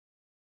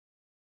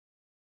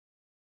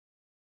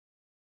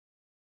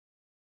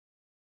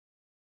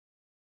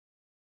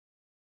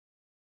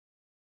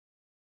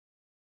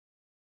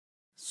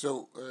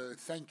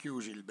Thank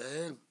you,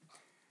 Gilbert.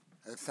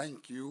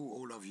 Thank you,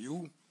 all of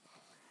you.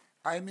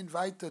 I'm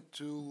invited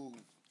to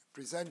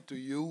present to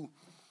you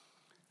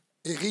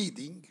a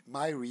reading,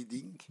 my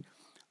reading,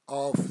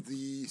 of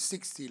the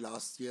 60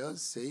 last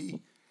years, say,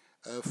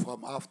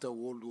 from after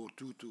World War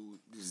II to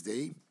this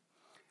day,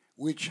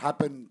 which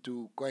happened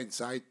to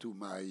coincide to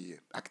my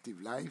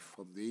active life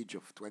from the age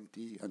of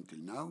 20 until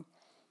now,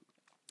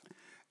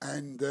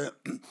 and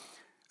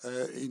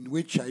in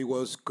which I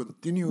was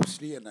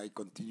continuously, and I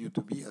continue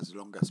to be as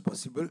long as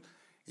possible,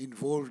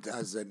 involved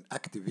as an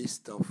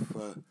activist of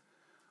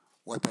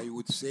what I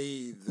would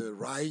say the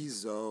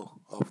rise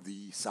of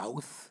the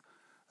South,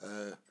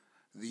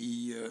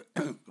 the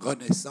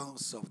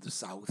renaissance of the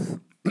South.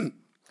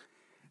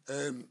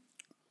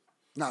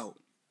 Now,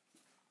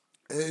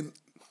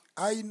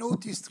 I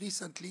noticed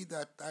recently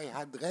that I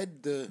had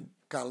read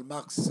Karl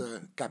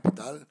Marx's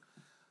Capital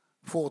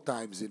 4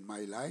 times in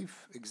my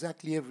life,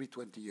 exactly every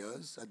 20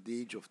 years, at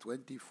the age of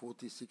 20,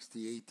 40,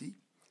 60,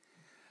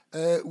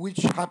 80,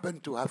 which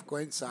happened to have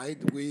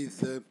coincided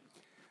with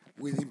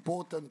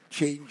important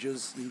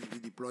changes in the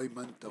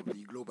deployment of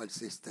the global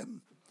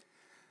system.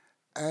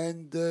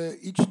 And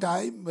each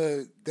time,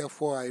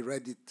 therefore, I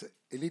read it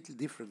a little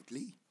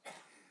differently,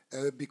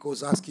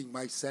 because asking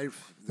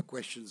myself the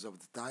questions of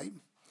the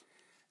time.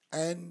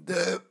 And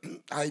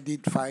I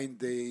did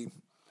find a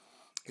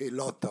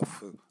lot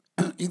of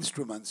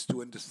instruments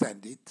to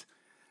understand it,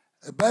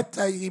 but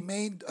I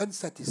remained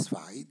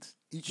unsatisfied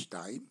each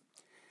time,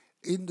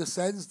 in the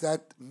sense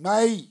that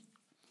my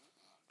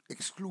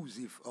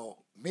exclusive or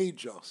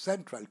major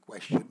central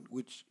question,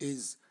 which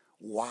is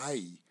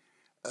why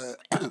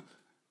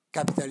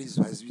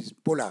capitalism has been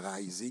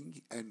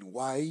polarizing and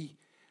why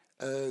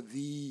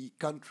the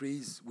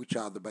countries which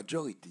are the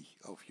majority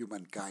of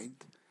humankind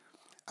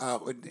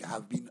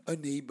have been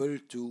unable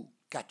to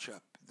catch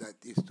up, that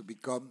is, to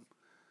become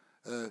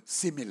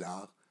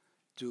similar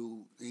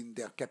to, in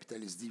their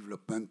capitalist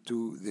development,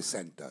 to the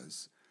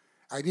centers.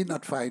 I did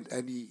not find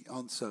any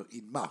answer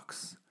in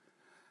Marx.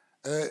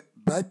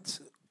 But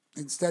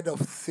instead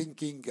of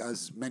thinking,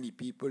 as many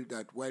people,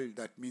 that, well,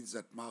 that means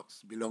that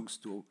Marx belongs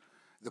to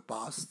the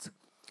past,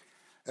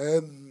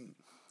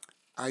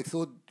 I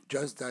thought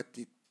just that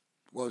it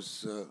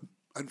was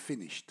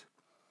unfinished.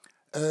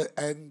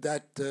 And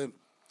that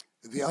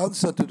the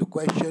answer to the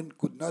question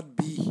could not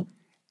be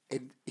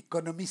an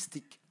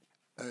economistic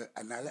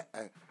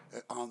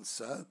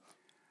answer,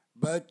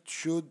 but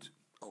should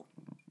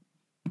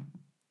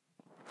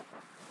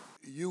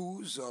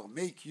use or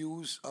make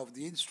use of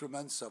the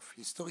instruments of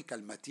historical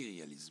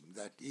materialism,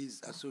 that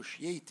is,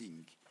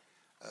 associating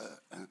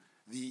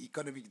the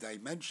economic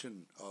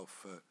dimension of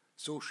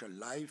social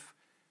life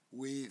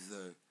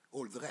with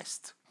all the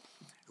rest,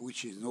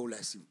 which is no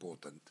less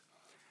important.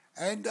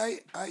 And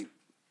I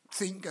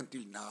think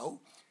until now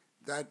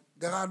that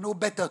there are no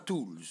better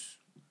tools,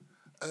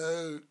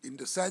 in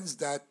the sense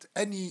that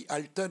any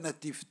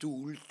alternative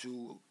tool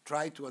to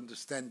try to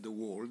understand the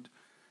world,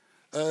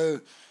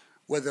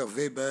 whether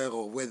Weber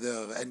or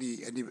whether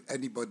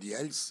anybody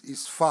else,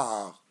 is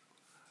far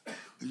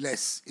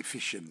less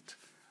efficient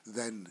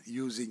than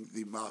using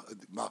the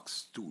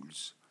Marx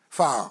tools,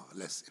 far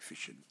less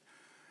efficient.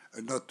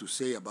 Not to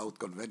say about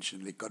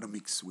conventional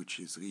economics, which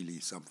is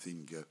really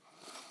something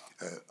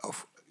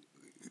of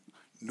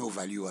no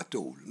value at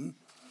all.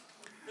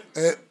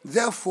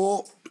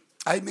 Therefore,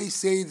 I may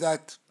say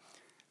that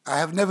I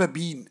have never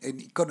been an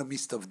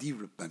economist of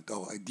development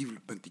or a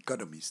development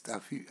economist.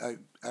 I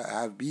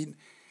have been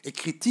a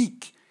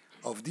critique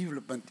of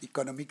development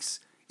economics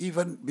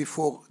even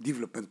before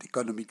development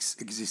economics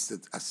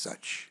existed as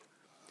such.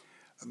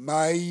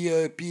 My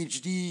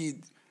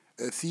PhD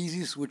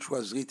thesis, which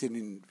was written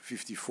in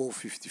 54,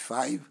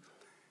 55,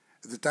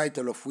 the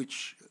title of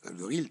which,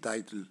 the real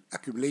title,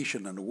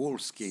 Accumulation on a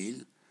World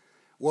Scale,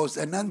 was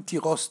an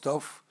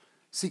anti-Rostov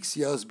 6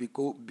 years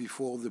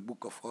before the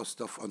book of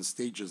Rostov on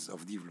Stages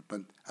of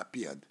Development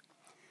appeared.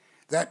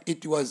 That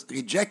it was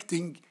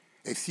rejecting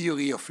a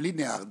theory of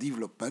linear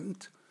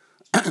development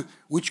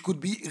which could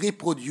be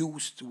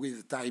reproduced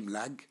with time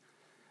lag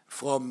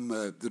from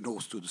the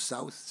north to the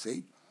south,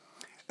 say,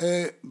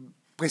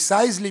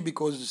 precisely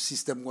because the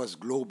system was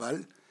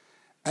global,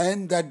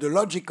 and that the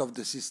logic of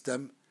the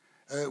system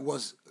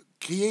was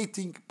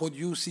creating,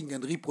 producing,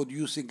 and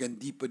reproducing and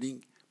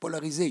deepening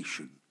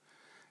polarization.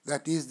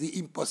 That is, the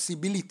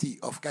impossibility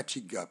of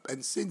catching up.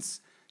 And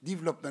since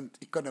development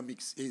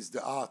economics is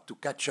the art to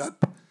catch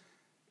up,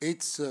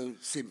 it's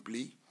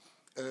simply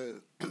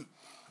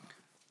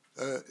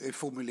a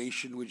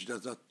formulation which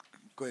does not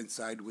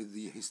coincide with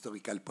the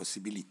historical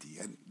possibility,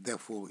 and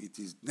therefore it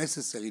is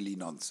necessarily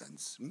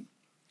nonsense,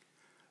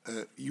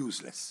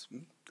 useless,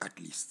 at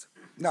least.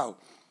 Now,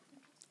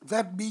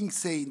 that being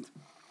said,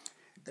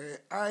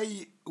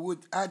 I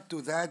would add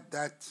to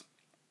that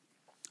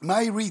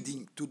my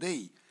reading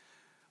today,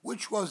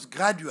 which was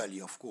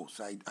gradually, of course,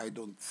 I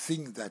don't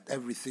think that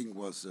everything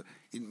was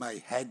in my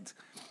head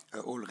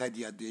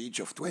already at the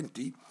age of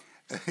 20,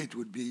 it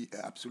would be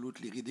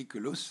absolutely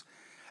ridiculous,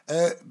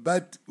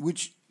 but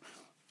which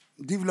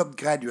developed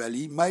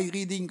gradually. My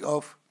reading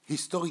of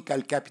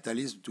historical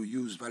capitalism, to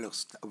use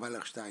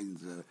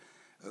Wallerstein's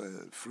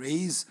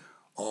phrase,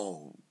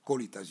 or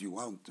call it as you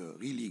want,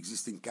 really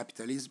existing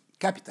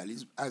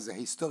capitalism as a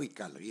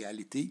historical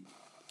reality,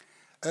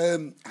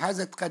 has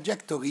a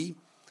trajectory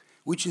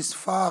which is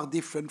far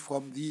different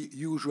from the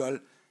usual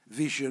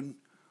vision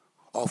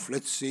of,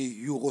 let's say,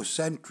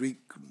 Eurocentric,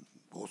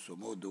 grosso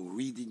modo,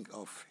 reading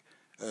of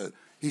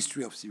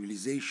history of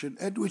civilization,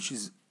 and which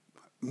is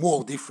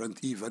more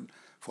different even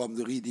from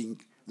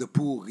the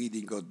poor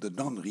reading or the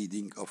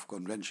non-reading of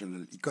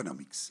conventional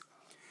economics.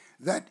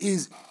 That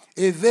is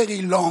a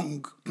very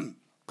long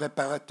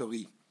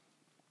preparatory,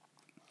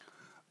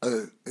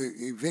 a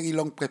very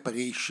long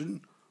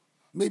preparation,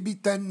 maybe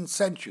 10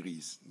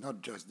 centuries,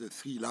 not just the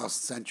 3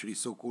 last centuries,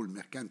 so-called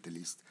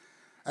mercantilist,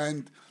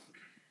 and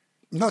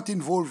not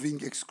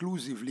involving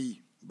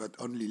exclusively, but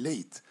only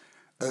late,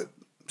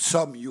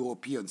 some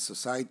European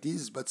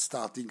societies, but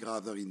starting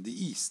rather in the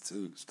East,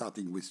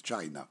 starting with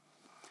China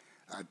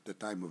at the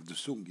time of the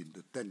Sung in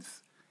the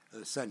 10th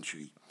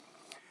century.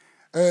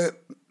 A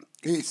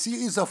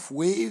series of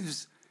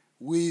waves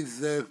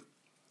with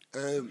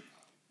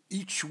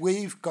each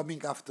wave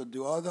coming after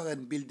the other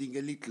and building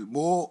a little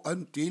more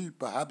until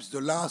perhaps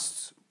the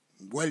last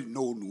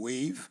well-known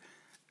wave,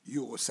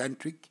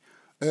 Eurocentric,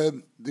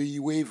 the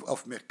wave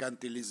of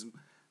mercantilism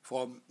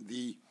from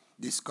the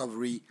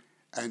discovery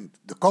and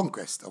the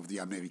conquest of the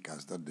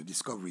Americas, not the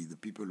discovery. The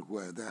people who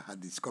were there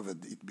had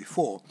discovered it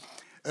before,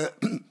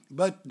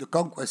 but the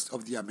conquest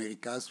of the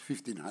Americas,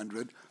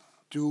 1500,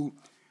 to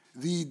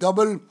the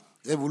double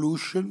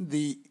revolution,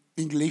 the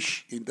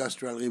English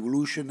Industrial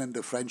Revolution and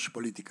the French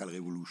Political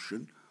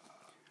Revolution,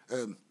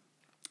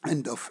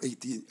 end of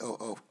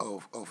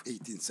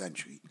 18th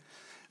century.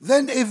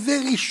 Then a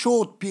very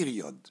short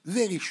period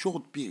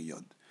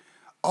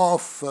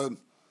of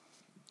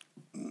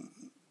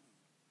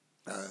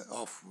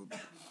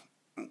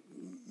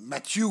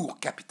mature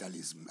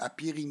capitalism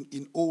appearing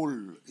in all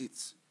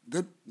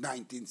the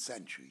 19th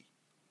century.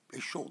 A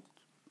short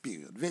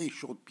period, very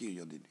short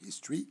period in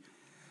history.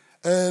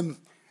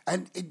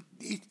 And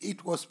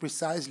it was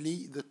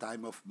precisely the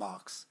time of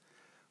Marx,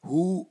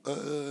 who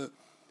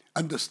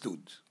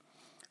understood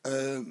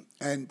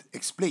and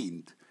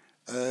explained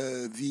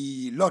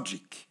the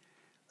logic,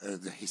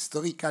 the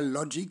historical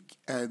logic,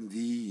 and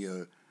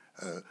the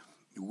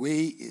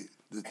way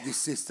this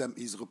system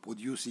is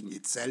reproducing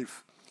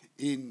itself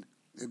in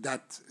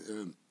that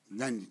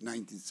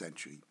 19th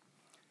century.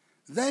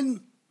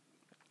 Then,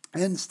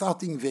 and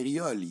starting very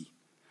early,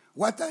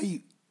 what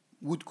I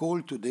would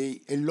call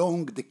today a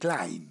long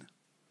decline,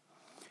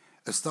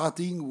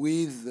 starting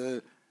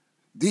with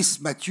this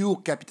mature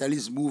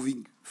capitalism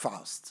moving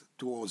fast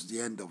towards the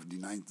end of the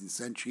 19th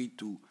century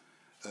to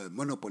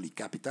monopoly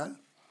capital.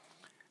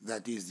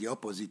 That is the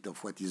opposite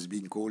of what is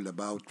being called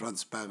about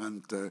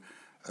transparent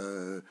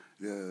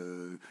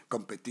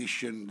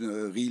competition,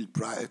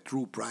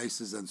 true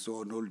prices, and so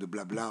on, all the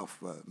blah blah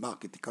of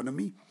market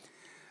economy.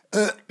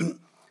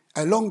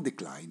 A long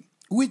decline,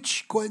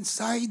 which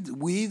coincides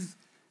with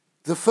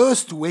the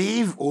first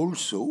wave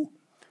also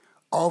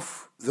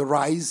of the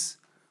rise.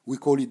 We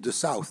call it the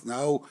South.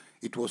 Now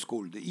it was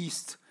called the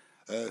East.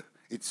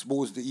 It's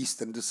both the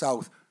East and the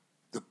South.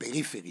 The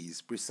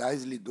peripheries,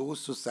 precisely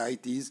those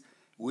societies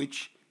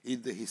which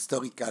in the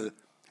historical,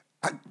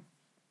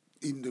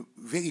 in the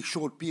very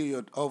short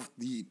period of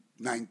the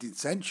 19th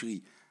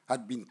century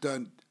had been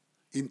turned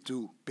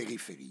into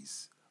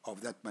peripheries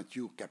of that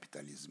mature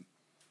capitalism,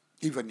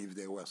 even if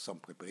there was some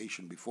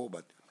preparation before,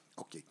 but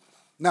okay.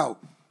 Now,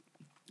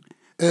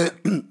 a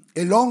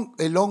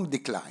long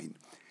decline.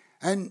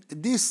 And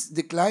this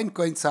decline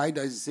coincides,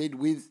 as I said,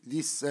 with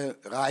this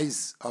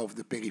rise of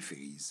the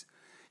peripheries.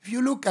 If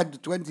you look at the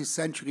 20th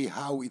century,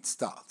 how it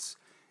starts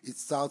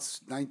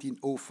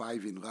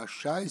 1905 in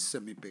Russia, a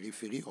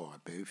semi-periphery or a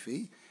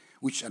periphery,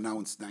 which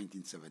announced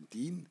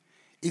 1917.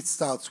 It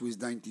starts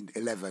with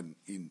 1911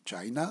 in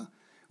China,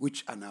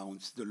 which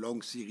announced the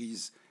long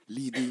series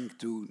leading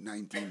to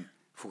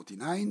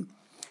 1949.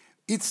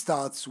 It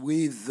starts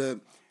with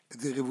the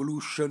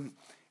revolution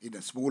in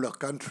a smaller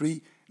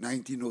country,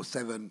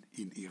 1907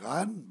 in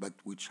Iran, but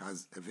which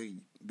has a very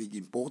big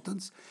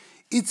importance.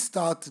 It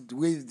started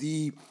with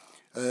the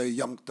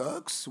Young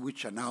Turks,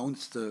 which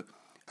announced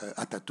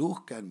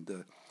Ataturk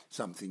and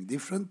something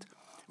different,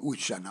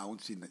 which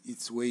announced in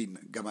its way in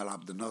Gamal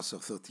Abdel Nasser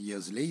 30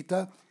 years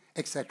later,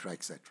 etc.,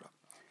 etc.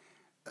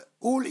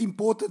 All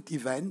important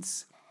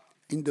events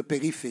in the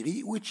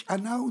periphery which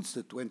announced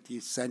the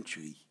 20th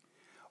century,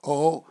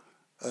 or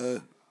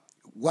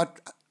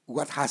what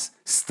has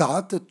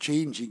started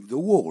changing the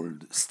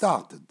world,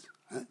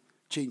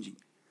 changing.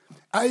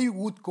 I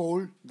would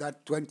call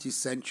that 20th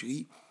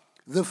century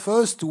the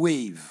first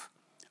wave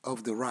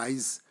of the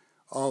rise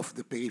of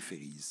the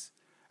peripheries.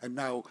 And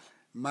now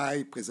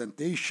my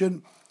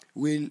presentation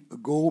will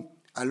go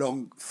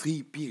along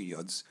 3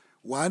 periods.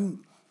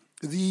 One,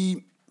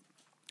 the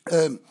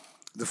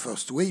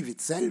first wave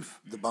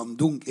itself, the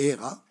Bandung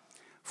era,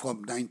 from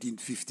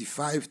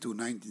 1955 to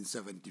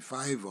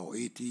 1975 or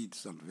 80,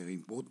 it's not very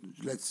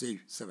important, let's say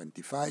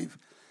 75.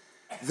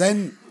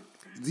 Then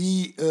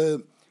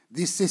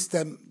this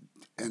system,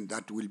 and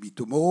that will be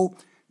tomorrow,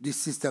 this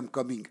system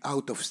coming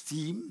out of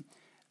steam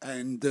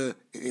and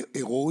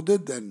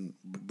eroded and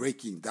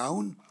breaking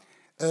down,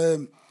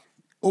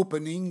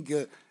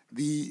 opening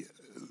the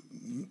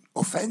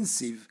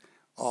offensive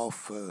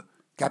of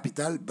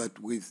capital, but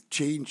with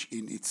change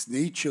in its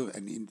nature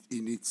and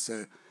in its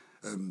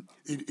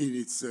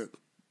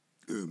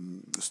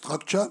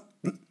structure,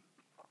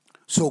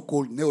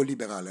 so-called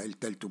neoliberal. I'll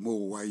tell tomorrow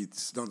why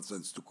it's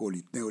nonsense to call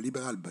it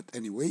neoliberal, but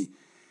anyway.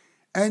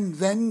 And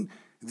then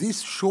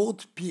this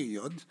short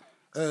period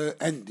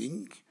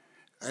ending,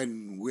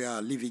 and we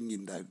are living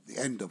in the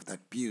end of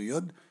that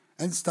period,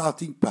 and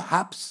starting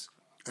perhaps,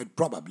 and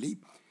probably,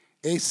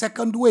 a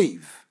second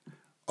wave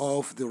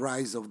of the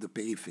rise of the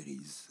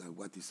peripheries.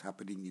 What is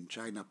happening in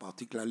China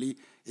particularly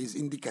is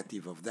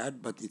indicative of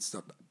that, but it's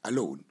not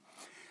alone.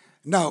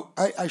 Now,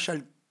 I shall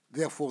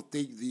therefore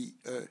take the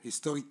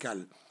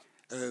historical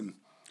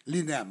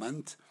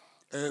lineament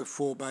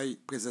for my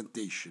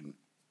presentation,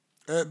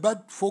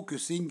 but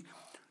focusing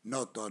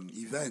not on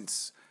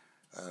events.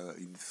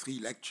 In 3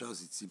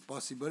 lectures, it's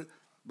impossible,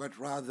 but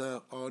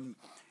rather on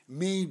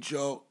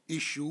major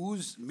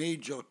issues,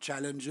 major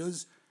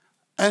challenges,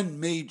 and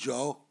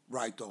major,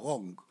 right or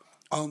wrong,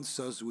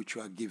 answers which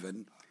were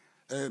given,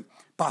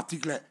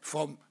 particularly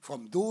from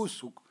those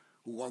who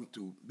want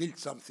to build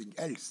something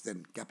else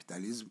than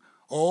capitalism,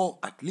 or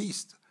at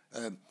least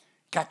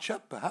catch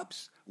up,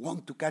 perhaps,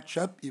 want to catch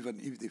up, even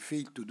if they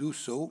fail to do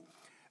so,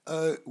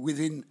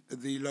 within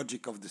the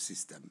logic of the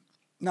system.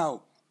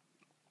 Now,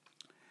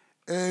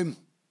 the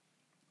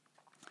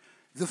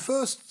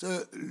first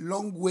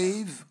long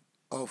wave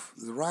of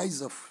the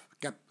rise of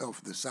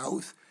the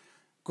South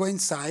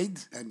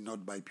coincides, and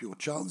not by pure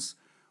chance,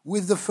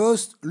 with the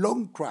first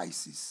long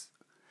crisis.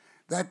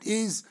 That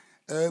is,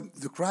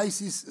 the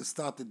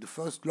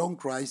first long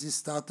crisis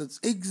started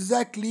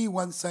exactly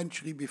 1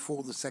 century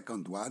before the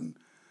second one.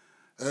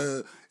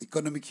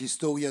 Economic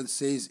historian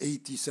says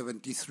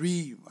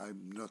 1873.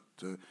 I'm not.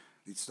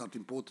 It's not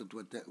important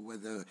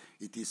whether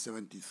it is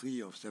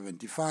 73 or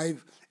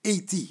 75.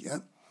 80.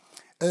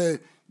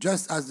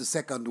 Just as the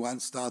second one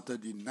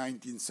started in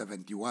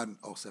 1971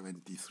 or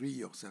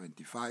 73 or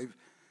 75,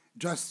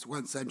 just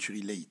 1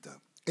 century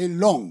later. A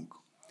long,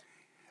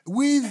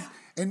 with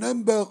a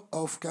number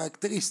of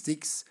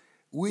characteristics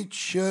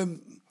which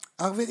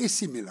are very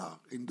similar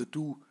in the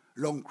 2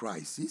 long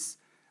crises,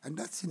 and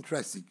that's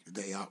interesting.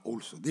 They are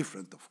also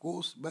different, of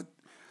course, but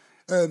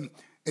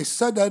a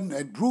sudden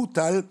and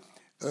brutal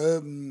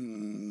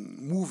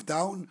move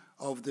down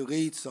of the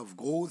rates of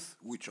growth,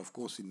 which, of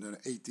course, in the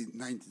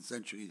 19th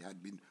century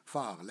had been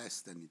far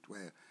less than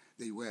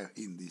they were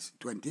in the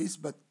 20s,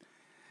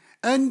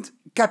 and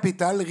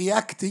capital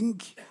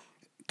reacting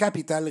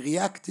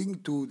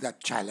to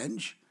that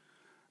challenge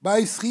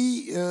by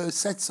 3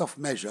 sets of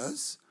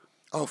measures,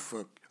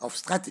 of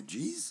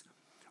strategies.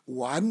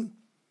 1,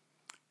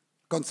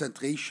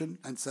 concentration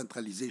and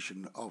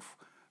centralization of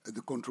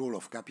the control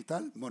of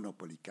capital,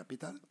 monopoly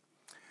capital.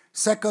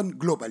 2nd,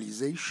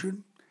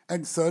 globalization.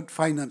 And 3rd,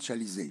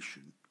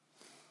 financialization.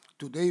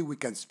 Today we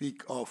can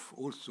speak of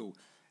also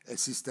a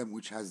system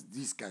which has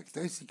these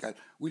characteristics.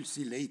 We'll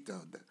see later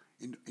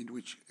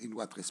in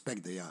what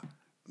respect they are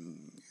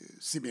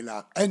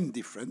similar and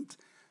different.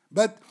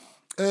 But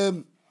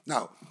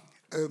now,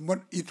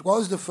 it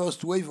was the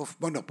first wave of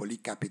monopoly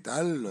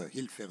capital,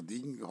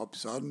 Hilferding,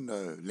 Hobson,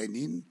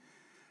 Lenin.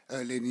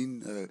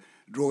 Lenin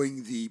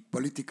drawing the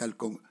political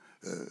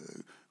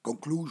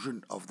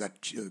conclusion of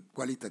that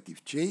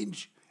qualitative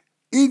change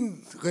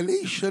in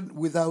relation,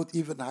 without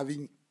even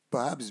having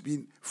perhaps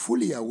been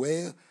fully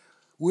aware,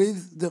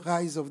 with the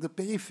rise of the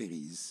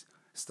peripheries,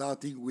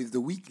 starting with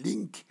the weak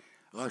link,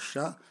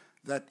 Russia,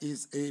 that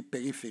is a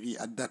periphery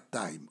at that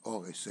time,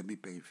 or a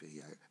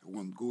semi-periphery. I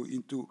won't go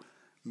into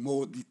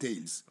more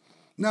details.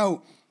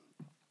 Now,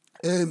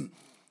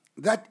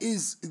 that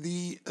is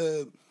the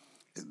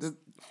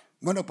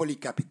monopoly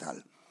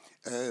capital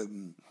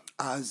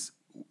as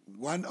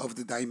one of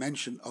the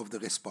dimensions of the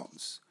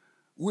response,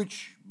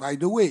 which, by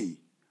the way,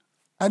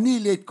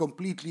 annihilate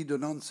completely the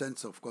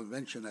nonsense of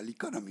conventional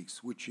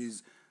economics, which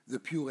is the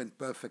pure and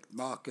perfect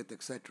market,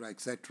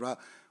 etc.,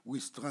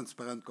 with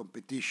transparent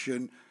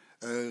competition,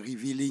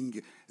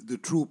 revealing the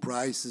true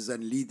prices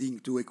and leading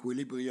to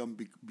equilibrium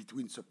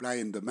between supply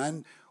and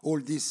demand. All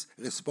this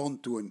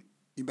respond to an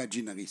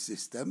imaginary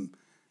system,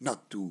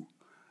 not to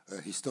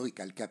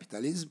historical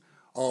capitalism,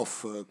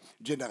 of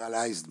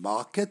generalized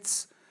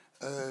markets,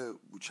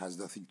 which has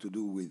nothing to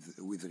do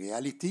with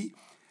reality,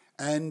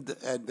 and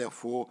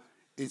therefore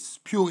it's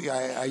pure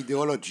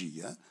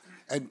ideology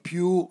and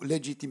pure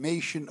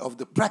legitimation of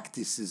the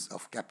practices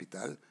of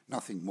capital,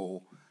 nothing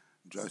more.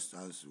 Just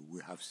as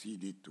we have seen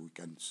it, we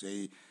can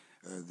say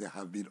there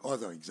have been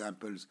other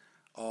examples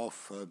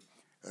of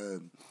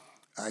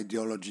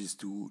ideologies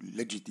to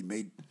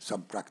legitimate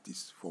some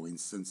practice, for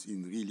instance,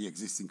 in really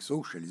existing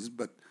socialism,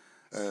 but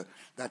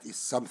That is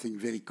something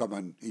very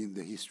common in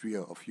the history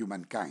of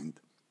humankind.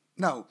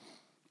 Now,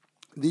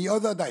 the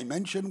other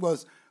dimension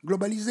was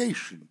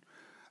globalization,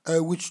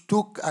 which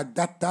took at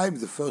that time,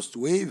 the first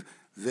wave,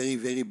 very,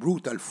 very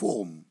brutal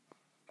form,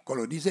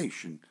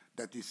 colonization,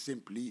 that is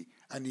simply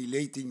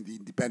annihilating the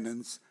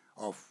independence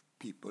of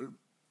people,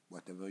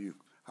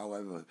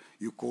 however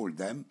you call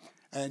them,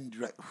 and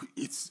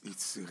it's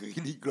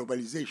really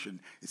globalization.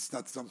 It's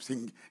not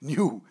something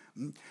new.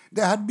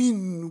 There had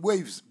been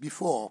waves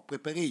before,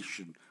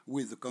 preparation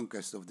with the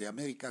conquest of the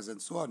Americas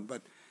and so on,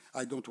 but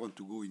I don't want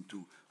to go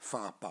into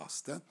far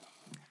past.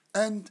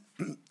 And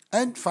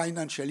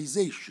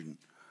financialization.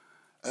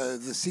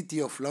 The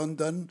City of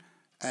London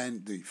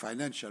and the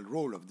financial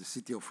role of the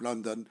City of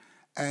London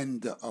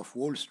and of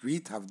Wall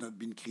Street have not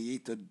been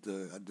created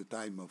at the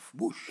time of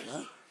Bush,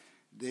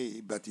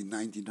 but in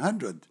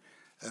 1900.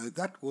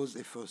 That was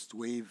a first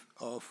wave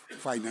of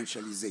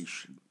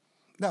financialization.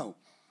 Now,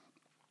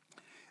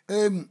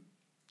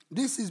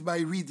 this is my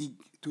reading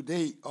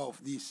today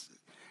of this.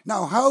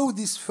 Now, how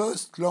this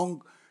first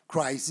long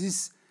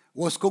crisis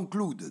was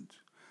concluded?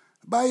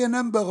 By a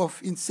number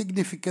of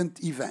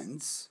insignificant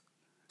events,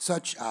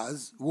 such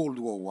as World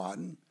War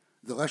I,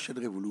 the Russian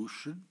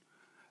Revolution,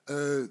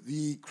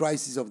 the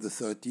crisis of the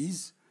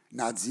 30s,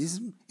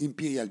 Nazism,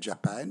 Imperial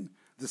Japan,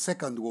 the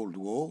Second World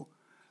War,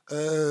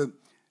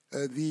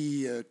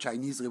 the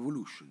Chinese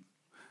Revolution.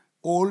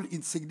 All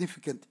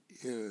insignificant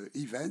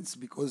events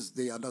because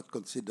they are not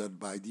considered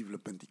by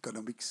development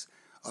economics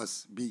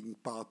as being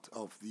part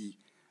of the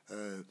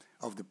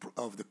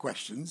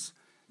questions.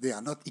 They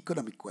are not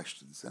economic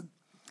questions.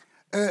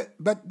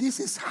 But this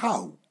is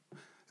how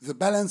the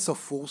balance of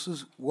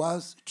forces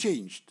was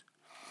changed.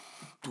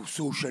 To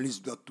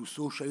socialism, not to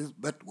socialism,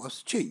 but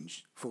was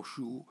changed for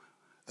sure.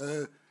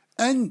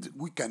 And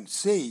we can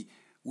say,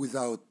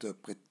 without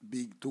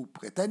being too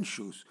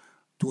pretentious,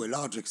 to a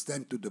large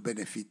extent to the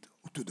benefit,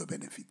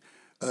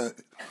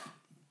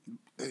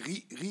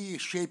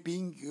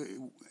 reshaping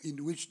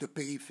in which the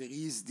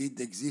peripheries did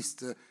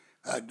exist,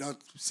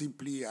 not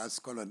simply as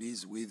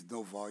colonies with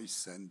no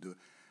voice and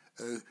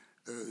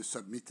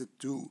submitted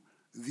to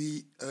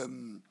the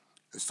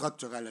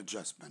structural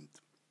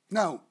adjustment.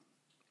 Now,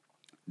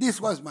 this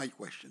was my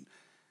question.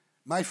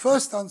 My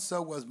first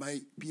answer was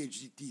my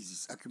PhD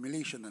thesis,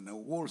 Accumulation on a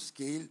World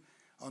Scale,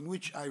 on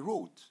which I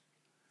wrote,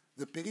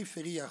 the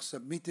periphery are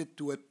submitted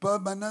to a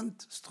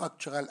permanent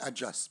structural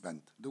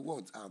adjustment. The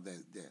words are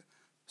there.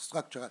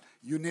 Structural,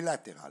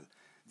 unilateral,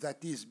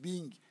 that is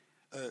being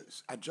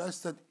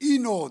adjusted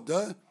in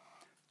order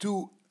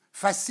to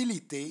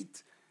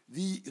facilitate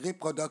the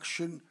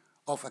reproduction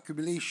of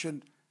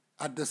accumulation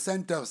at the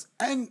centers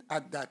and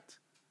at that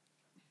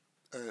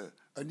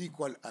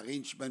unequal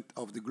arrangement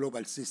of the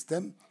global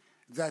system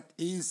that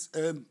is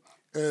a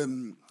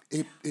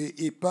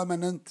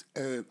permanent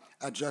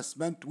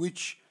adjustment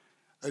which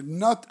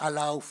not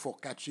allow for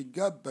catching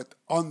up, but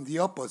on the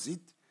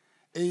opposite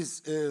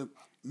is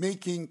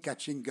making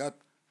catching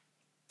up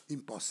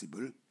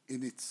impossible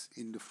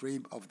in the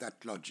frame of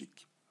that logic.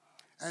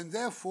 And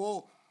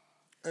therefore,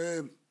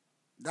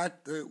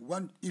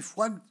 if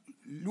one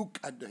look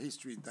at the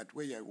history that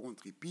way, I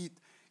won't repeat,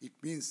 it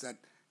means that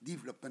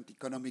development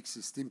economics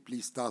is simply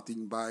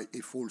starting by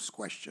a false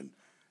question.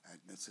 And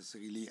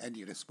necessarily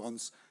any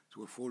response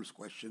to a false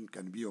question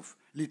can be of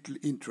little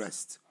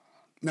interest.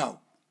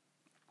 Now,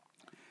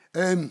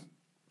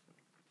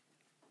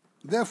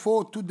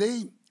 therefore,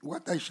 today,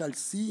 what I shall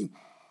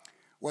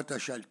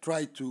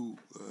try to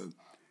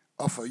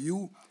offer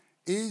you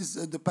is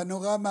the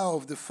panorama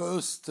of the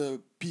first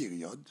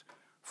period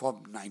from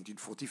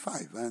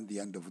 1945 and the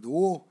end of the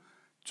war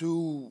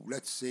to,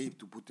 let's say,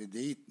 to put a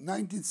date,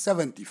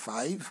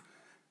 1975,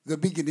 the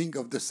beginning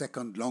of the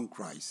second long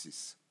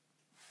crisis.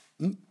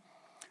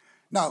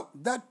 Now,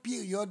 that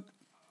period,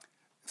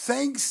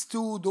 thanks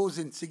to those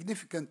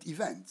insignificant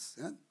events,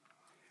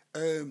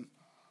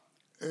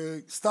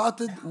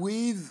 started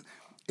with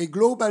a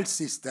global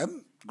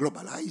system,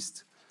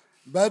 globalized,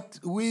 but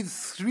with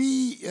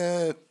three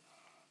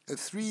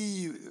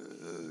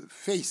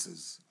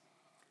phases.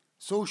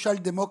 Social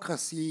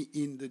democracy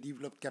in the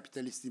developed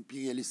capitalist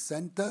imperialist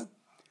center,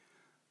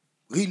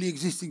 really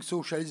existing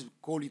socialism,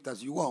 call it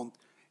as you want,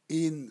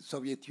 in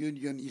Soviet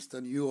Union,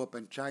 Eastern Europe,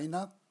 and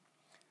China,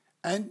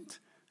 and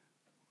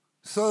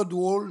third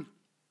world,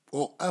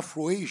 or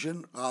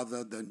Afro-Asian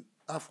rather than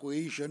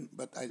Afro-Asian,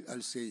 but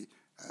I'll say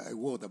a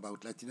word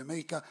about Latin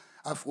America,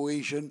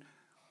 Afro-Asian,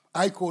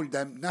 I call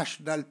them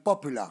national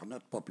popular,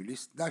 not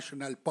populist,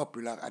 national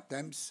popular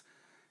attempts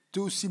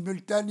to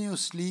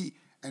simultaneously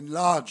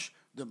enlarge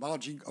the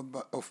margin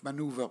of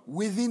maneuver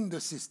within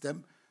the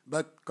system,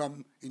 but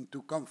come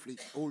into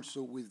conflict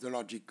also with the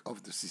logic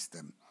of the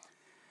system.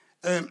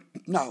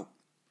 Now,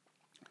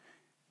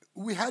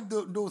 we had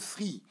those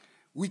three.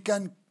 We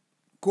can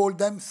call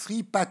them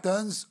three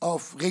patterns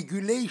of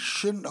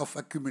regulation of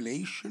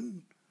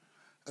accumulation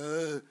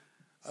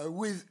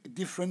with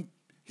different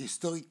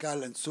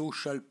historical and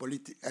social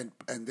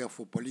and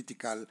therefore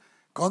political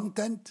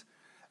content,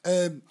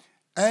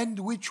 and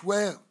which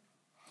were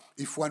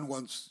if one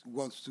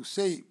wants to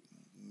say,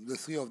 the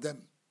three of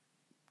them,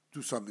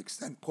 to some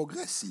extent,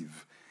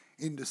 progressive,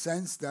 in the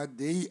sense that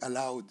they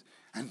allowed,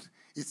 and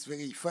it's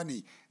very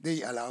funny,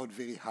 they allowed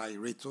very high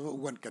rates.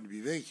 One can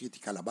be very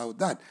critical about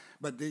that,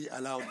 but they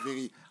allowed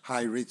very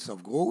high rates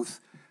of growth.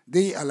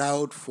 They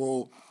allowed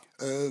for,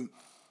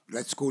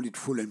 let's call it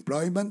full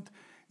employment.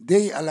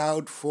 They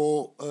allowed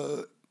for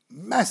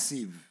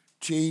massive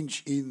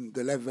change in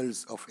the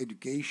levels of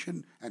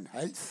education and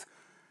health,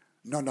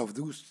 none of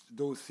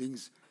those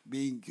things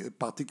being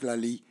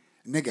particularly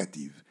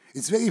negative.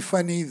 It's very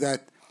funny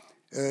that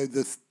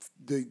the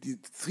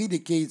 3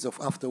 decades of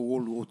after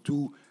World War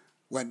II,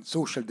 when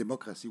social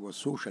democracy was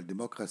social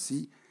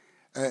democracy,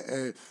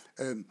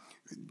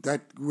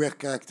 that were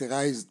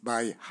characterized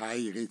by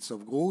high rates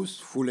of growth,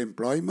 full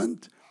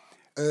employment,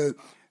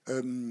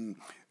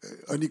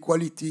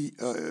 inequality,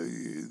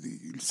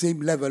 the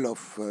same level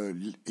of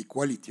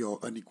equality or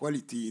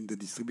inequality in the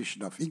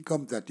distribution of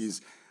income, that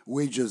is,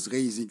 wages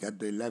raising at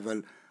the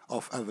level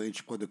of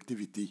average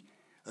productivity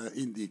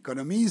in the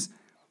economies,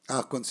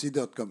 are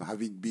considered as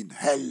having been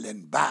hell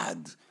and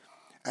bad.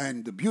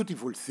 And the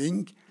beautiful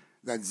thing,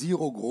 that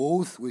zero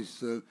growth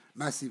with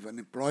massive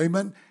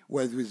unemployment,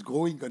 whereas with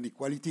growing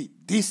inequality,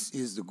 this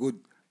is the good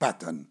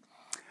pattern.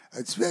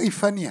 It's very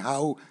funny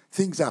how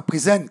things are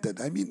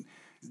presented. I mean,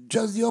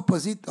 just the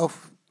opposite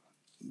of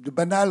the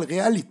banal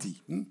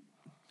reality.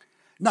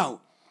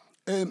 Now,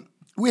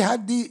 we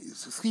had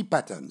these 3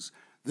 patterns.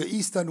 The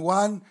Eastern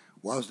one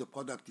was the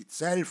product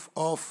itself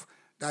of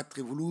that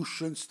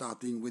revolution,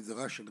 starting with the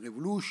Russian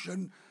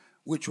Revolution,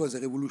 which was a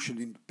revolution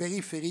in the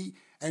periphery,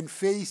 and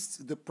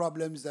faced the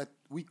problems that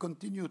we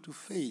continue to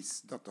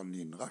face, not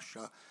only in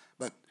Russia,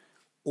 but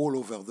all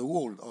over the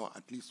world, or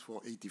at least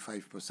for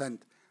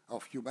 85%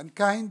 of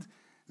humankind.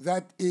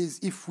 That is,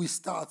 if we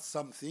start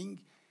something,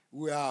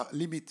 we are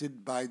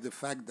limited by the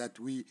fact that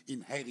we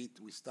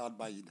start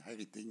by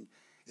inheriting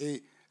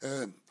a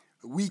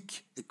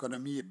weak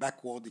economy, a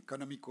backward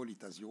economy, call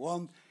it as you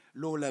want,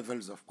 low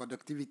levels of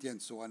productivity,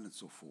 and so on and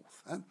so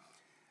forth.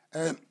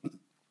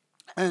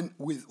 And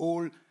with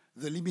all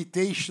the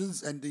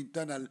limitations and the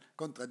internal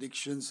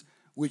contradictions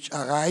which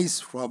arise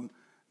from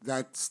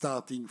that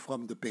starting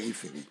from the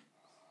periphery.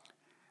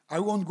 I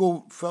won't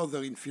go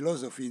further in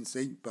philosophy in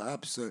saying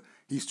perhaps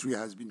history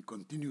has been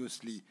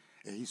continuously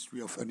a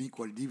history of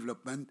unequal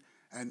development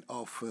and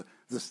of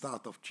the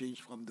start of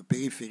change from the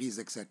peripheries,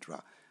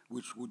 etc.,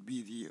 which would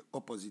be the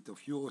opposite of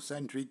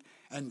Eurocentric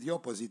and the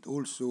opposite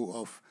also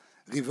of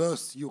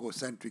reverse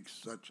Eurocentric,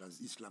 such as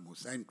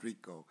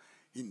Islamocentric or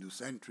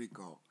Hinducentric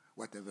or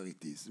whatever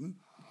it is.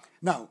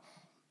 Now,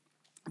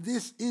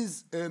 this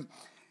is,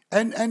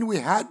 and we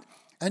had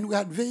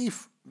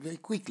very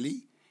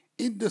quickly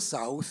in the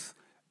South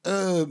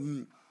a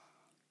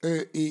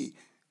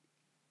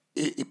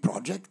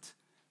project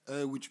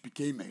which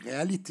became a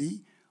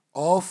reality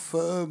of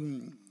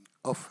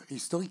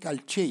historical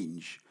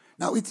change.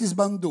 Now, it is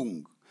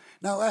Bandung.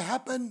 Now, I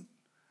have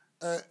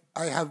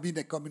been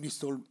a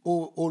communist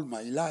all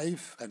my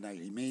life, and I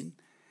remain.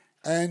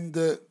 And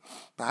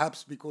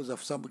perhaps because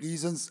of some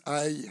reasons,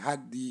 I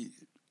had the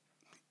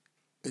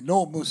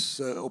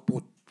enormous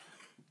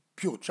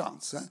pure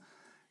chance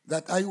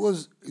that I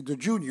was the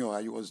junior.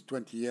 I was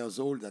 20 years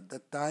old at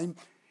that time,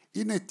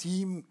 in a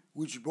team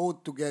which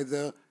brought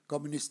together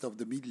communists of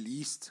the Middle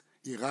East,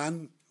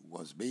 Iran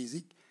was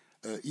basic,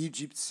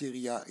 Egypt,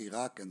 Syria,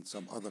 Iraq, and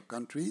some other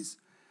countries,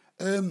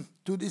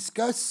 to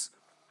discuss,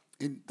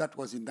 that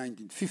was in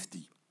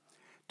 1950,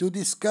 to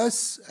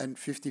discuss, and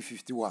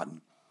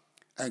 50-51,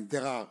 and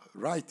there are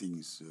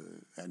writings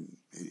and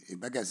a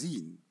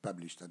magazine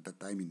published at that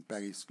time in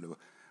Paris, Le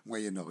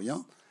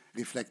Moyen-Orient,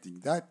 reflecting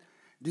that,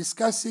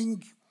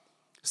 discussing,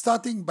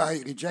 starting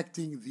by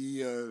rejecting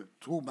the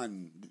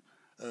Truman.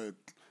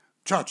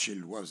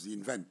 Churchill was the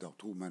inventor.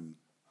 Truman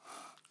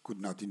could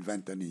not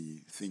invent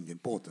anything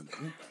important.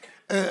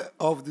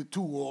 Of the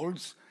 2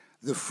 worlds,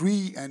 the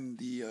free and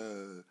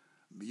the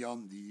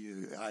beyond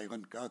the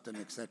Iron Curtain,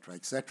 etc.,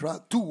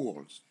 etc. 2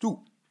 worlds, 2.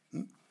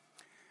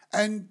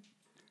 And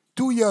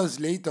 2 years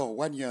later,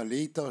 1 year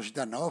later,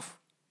 Zhdanov,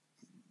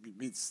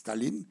 with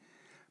Stalin,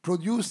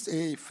 produced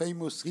a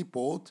famous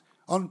report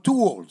on 2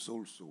 worlds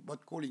also,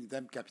 but calling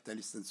them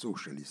capitalist and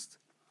socialist.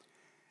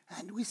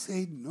 And we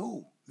say,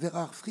 no, there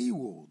are 3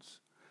 worlds.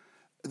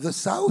 The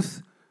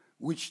South,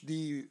 which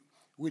the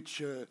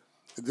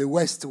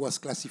West was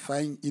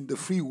classifying in the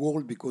free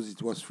world because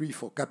it was free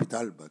for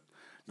capital, but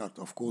not,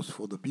 of course,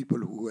 for the people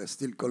who were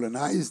still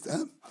colonized.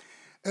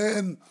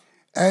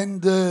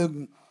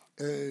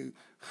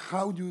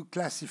 How do you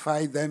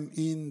classify them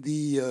in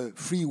the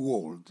free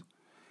world?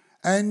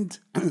 And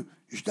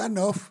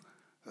Zhdanov,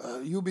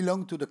 you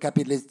belong to the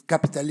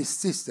capitalist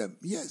system.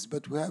 Yes,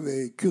 but we have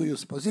a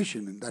curious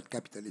position in that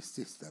capitalist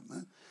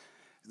system,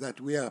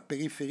 that we are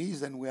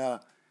peripheries and we are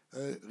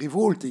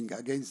revolting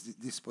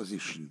against this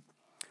position.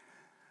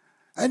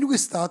 And we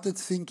started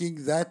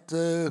thinking that,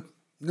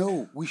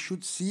 no, we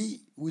should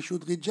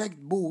reject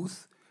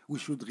both. We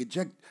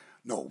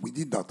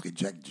did not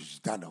reject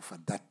Zhdanov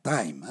at that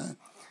time.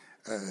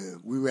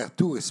 We were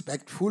too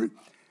respectful.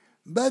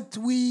 but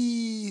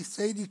we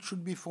said it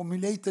should be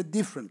formulated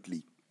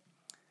differently.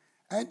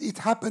 And it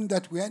happened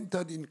that we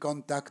entered in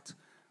contact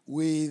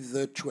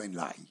with Chou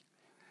Enlai,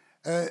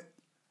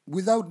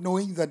 without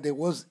knowing that there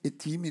was a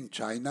team in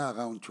China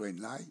around Chou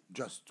Enlai,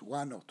 just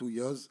 1 or 2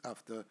 years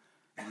after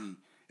the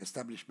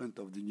establishment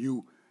of the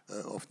new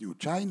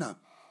China,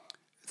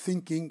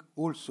 thinking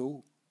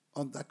also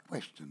on that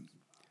question.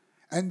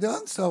 And the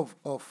answer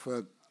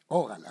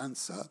oral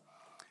answer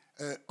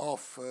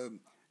of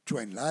Chou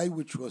Enlai,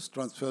 which was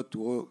transferred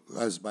to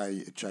us by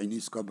a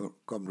Chinese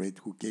comrade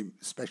who came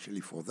especially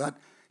for that,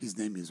 his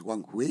name is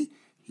Wang Hui,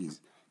 he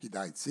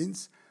died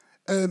since,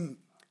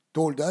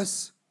 told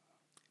us,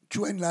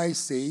 Chou Enlai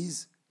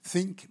says,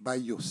 think by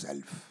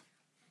yourself.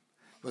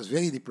 It was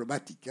very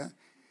diplomatic. Huh?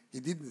 He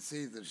didn't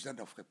say the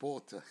genre of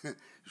reporter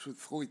should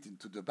throw it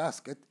into the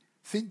basket.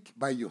 Think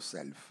by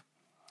yourself,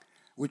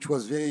 which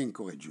was very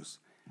encouraging.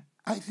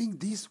 I think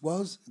this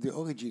was the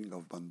origin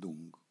of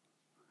Bandung.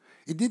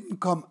 It didn't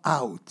come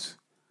out.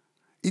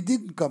 It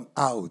didn't come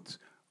out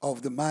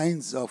of the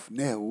minds of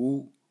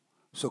Nehru,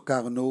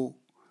 Sukarno,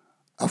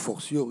 a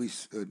fortiori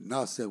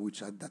Nasser,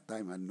 which at that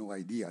time had no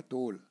idea at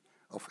all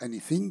of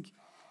anything.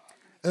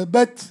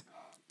 But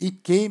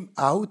it came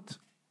out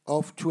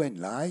of Chou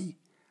Enlai,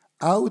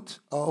 out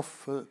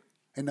of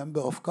a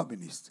number of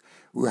communists.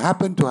 We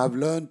happen to have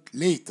learned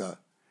later,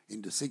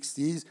 in the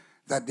 60s,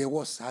 that there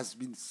has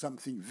been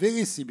something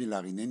very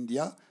similar in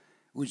India,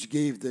 which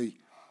gave the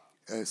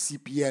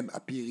CPM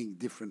appearing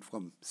different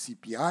from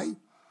CPI,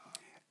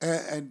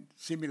 and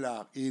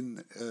similar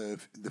in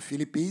the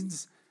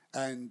Philippines,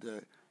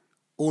 and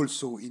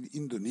also in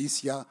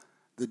Indonesia,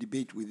 the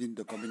debate within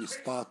the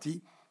Communist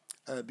Party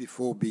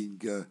before being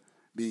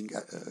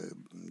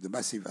the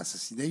massive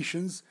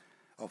assassinations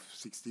of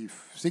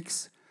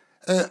 66,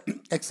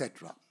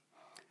 etc.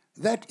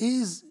 That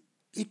is,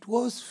 it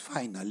was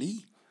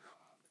finally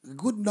a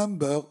good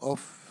number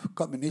of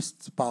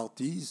communist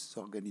parties,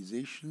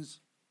 organizations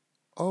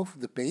of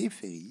the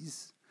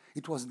peripheries.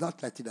 It was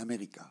not Latin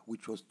America,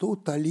 which was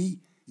totally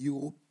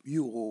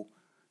Euro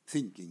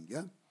thinking,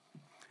 yeah?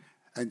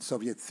 And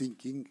Soviet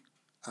thinking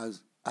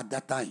as at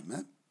that time.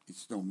 Eh?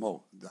 It's no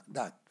more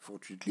that,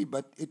 fortunately,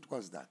 but it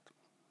was that.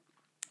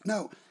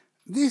 Now,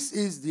 this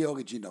is the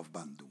origin of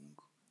Bandung.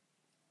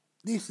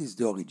 This is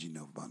the origin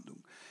of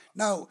Bandung.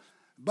 Now,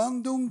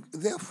 Bandung,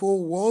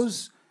 therefore,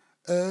 was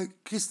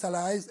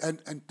crystallized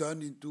and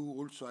turned into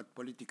also at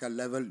political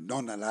level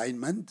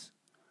non-alignment.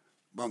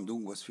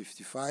 Bandung was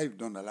 55,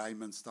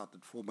 non-alignment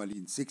started formally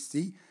in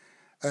 60.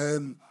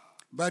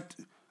 But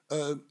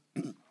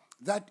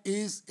that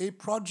is a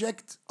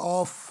project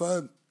of,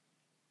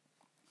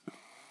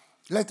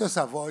 let us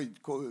avoid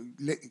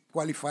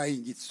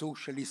qualifying it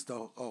socialist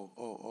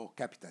or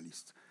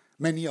capitalist.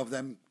 Many of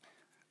them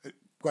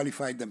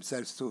qualified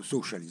themselves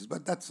socialists,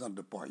 but that's not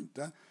the point.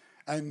 Huh?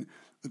 And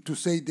to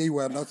say they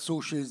were not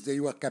socialists, they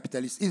were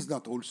capitalists is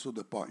not also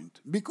the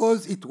point,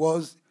 because it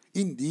was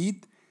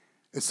indeed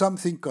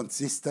something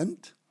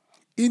consistent,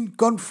 in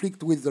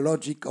conflict with the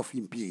logic of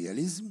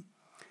imperialism,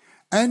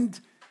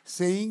 and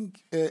saying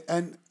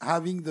and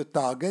having the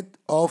target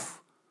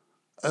of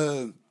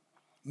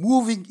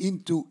moving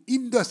into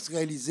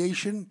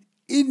industrialization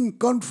in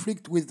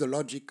conflict with the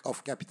logic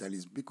of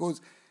capitalism, because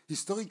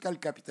historical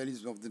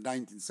capitalism of the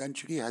 19th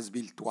century has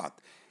built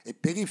what? A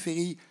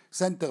periphery,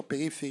 center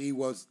periphery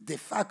was de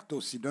facto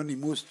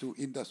synonymous to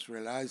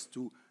industrialized,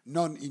 to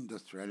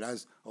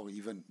non-industrialized, or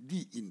even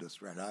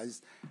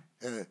de-industrialized.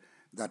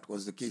 That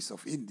was the case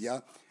of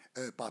India,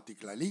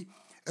 particularly.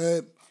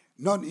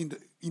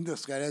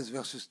 Non-industrialized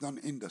versus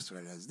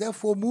non-industrialized.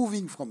 Therefore,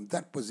 moving from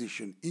that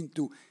position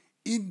into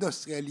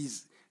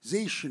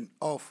industrialization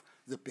of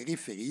the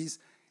peripheries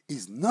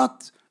is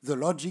not the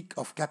logic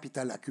of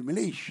capital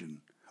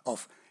accumulation,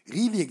 of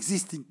really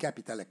existing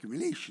capital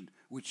accumulation,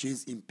 which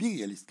is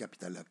imperialist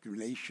capital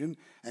accumulation,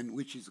 and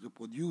which is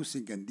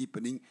reproducing and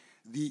deepening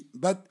the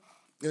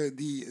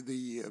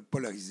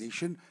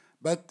polarization,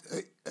 but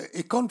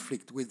a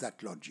conflict with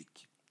that logic.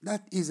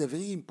 That is a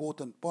very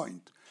important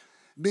point,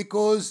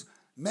 because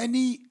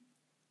many,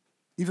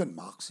 even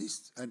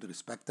Marxists and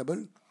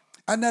respectable,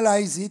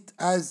 analyze it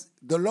as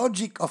the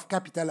logic of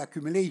capital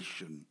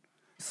accumulation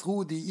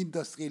through the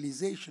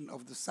industrialization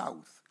of the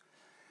South.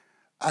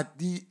 At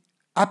the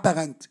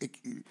apparent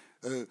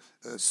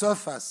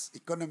surface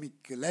economic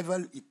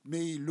level, it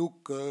may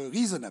look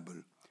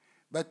reasonable.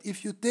 But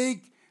if you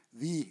take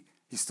the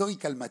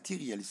historical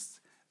materialist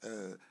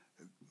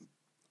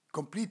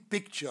complete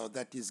picture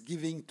that is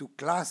giving to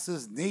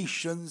classes,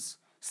 nations,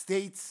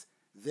 states,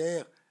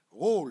 their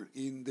role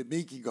in the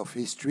making of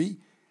history,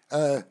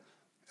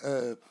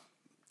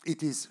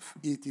 it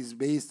is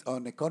based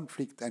on a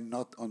conflict and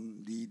not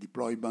on the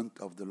deployment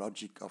of the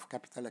logic of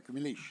capital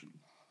accumulation.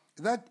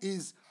 That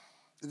is,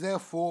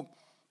 therefore,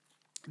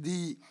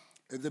 the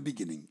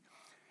beginning.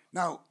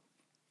 Now,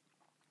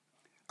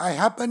 I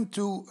happen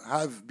to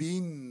have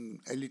been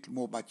a little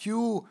more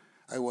mature.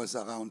 I was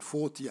around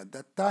 40 at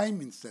that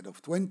time instead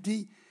of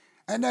 20,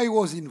 and I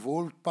was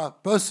involved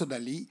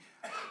personally,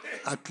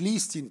 at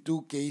least in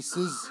 2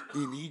 cases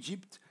in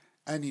Egypt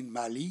and in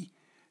Mali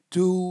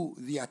to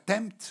the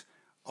attempt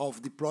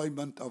of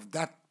deployment of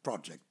that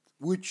project,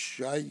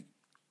 which I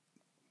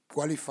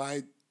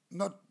qualified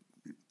not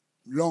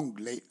long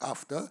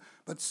after,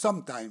 but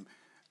sometime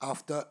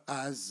after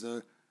as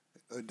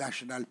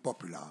national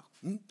popular,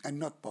 and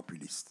not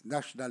populist,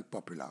 national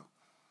popular.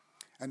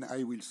 And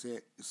I will say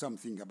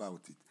something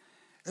about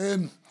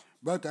it.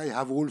 But I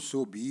have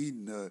also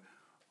been a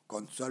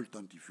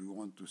consultant, if you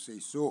want to say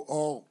so,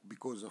 or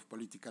because of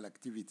political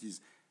activities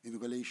in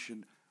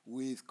relation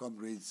with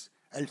comrades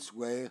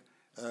elsewhere,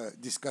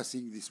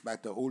 discussing this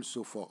matter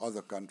also for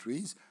other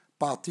countries,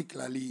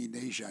 particularly in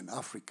Asia and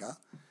Africa,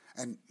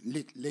 and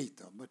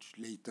later, much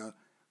later,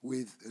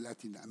 with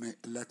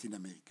Latin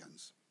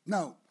Americans.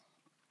 Now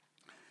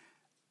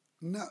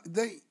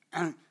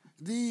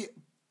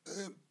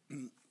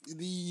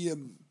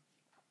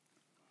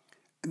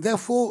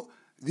therefore,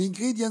 the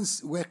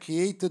ingredients were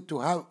created to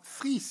have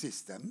three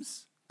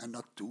systems, and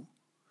not two,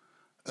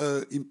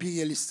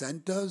 imperialist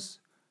centers,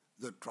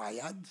 the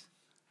triad,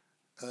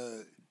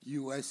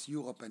 US,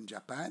 Europe, and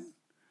Japan,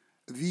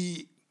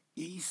 the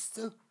East,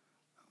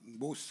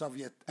 both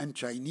Soviet and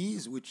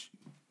Chinese, which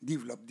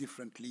developed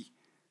differently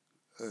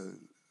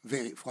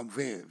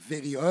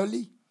very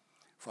early,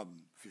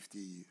 from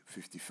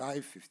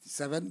 55,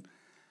 57,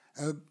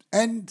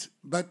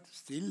 but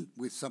still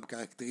with some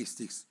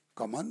characteristics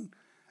common,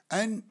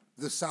 and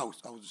the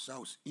South, or the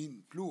South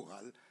in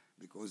plural,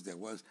 because there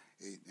was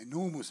an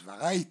enormous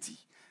variety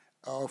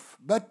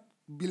but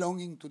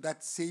belonging to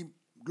that same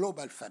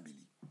global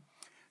family.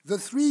 The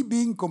three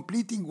being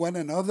completing one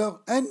another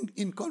and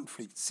in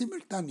conflict,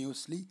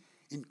 simultaneously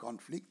in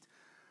conflict.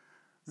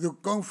 The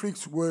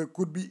conflicts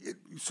could be,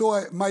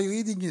 so my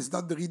reading is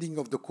not the reading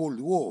of the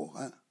Cold War.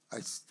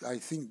 I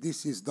think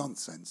this is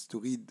nonsense to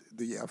read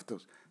the after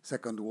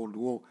Second World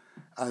War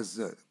as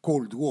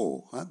Cold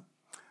War.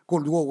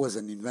 Cold War was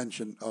an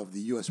invention of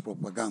the US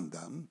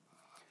propaganda,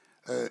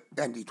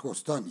 and it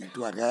was turned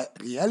into a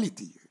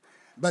reality.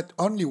 But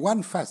only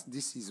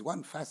this is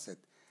one facet,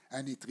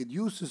 and it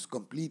reduces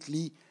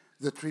completely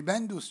the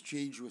tremendous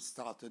change which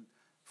started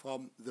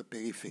from the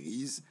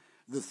peripheries,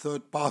 the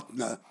third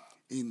partner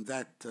in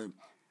that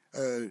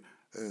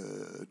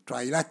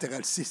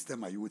trilateral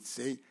system, I would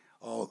say,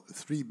 or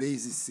three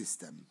basis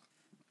system.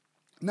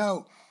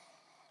 Now,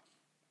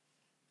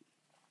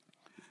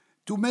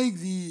 to make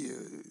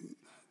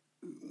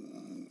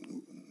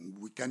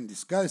we can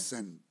discuss,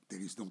 and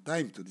there is no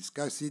time to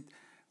discuss it,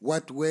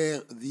 what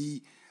were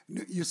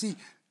you see,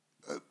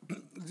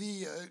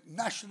 the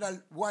national,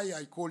 why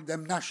I call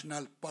them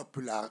national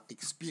popular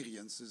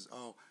experiences,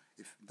 or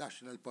if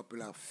national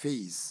popular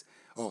phase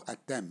or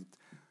attempt,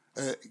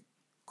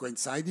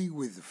 coinciding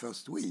with the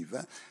first wave.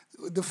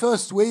 The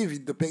first wave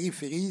in the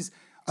peripheries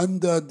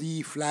under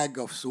the flag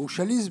of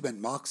socialism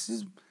and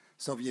Marxism,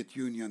 Soviet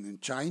Union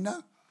and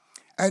China,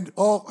 and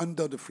or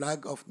under the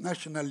flag of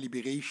national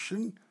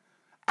liberation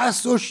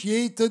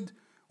associated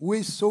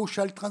with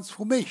social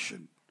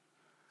transformation,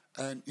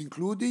 and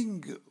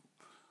including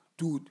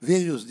to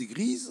various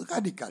degrees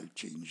radical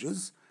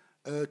changes,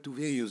 to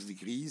various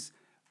degrees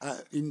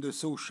in the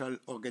social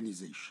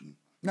organization.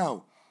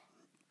 Now,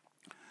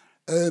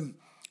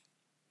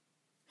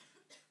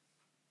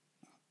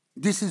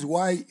 this is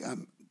why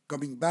I'm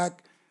coming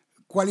back,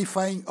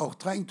 qualifying or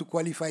trying to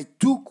qualify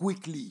too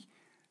quickly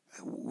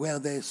were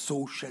they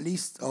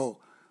socialist, or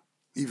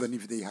even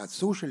if they had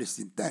socialist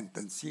intent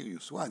and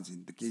serious ones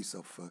in the case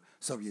of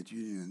Soviet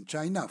Union and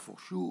China for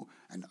sure,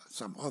 and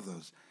some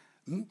others,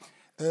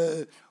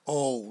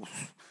 or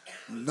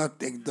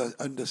not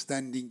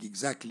understanding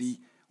exactly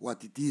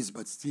what it is,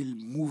 but still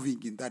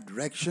moving in that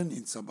direction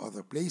in some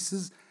other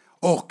places,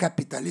 or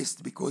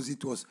capitalist because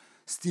it was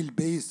still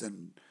based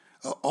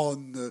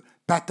on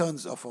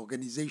patterns of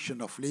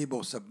organization of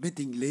labor,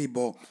 submitting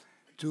labor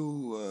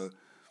to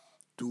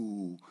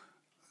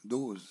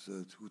those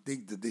who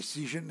take the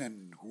decision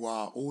and who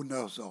are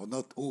owners or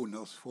not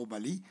owners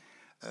formally,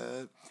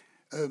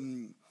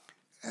 and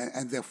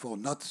therefore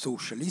not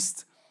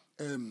socialist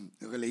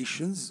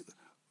relations,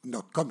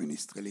 not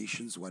communist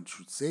relations, one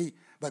should say,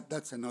 but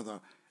that's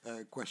another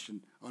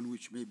question on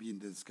which maybe in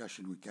the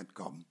discussion we can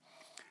come.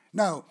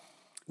 Now,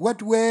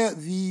 what were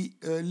the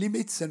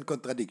limits and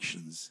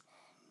contradictions?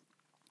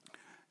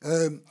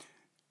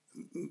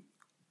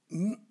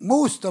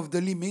 Most of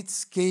the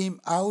limits came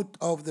out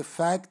of the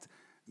fact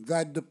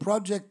that the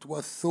project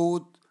was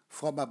thought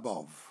from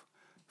above,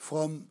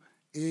 from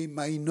a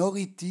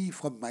minority,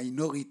 from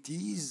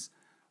minorities.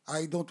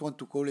 I don't want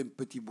to call them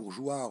petit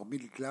bourgeois or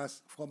middle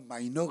class, from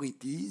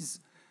minorities,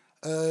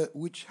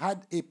 which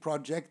had a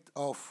project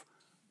of,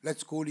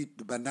 let's call it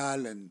the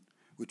banal, and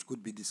which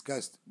could be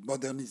discussed,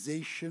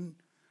 modernization,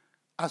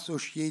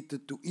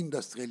 associated to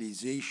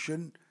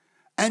industrialization,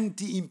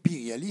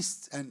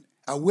 anti-imperialist, and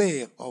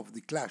aware of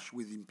the clash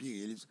with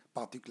imperialism,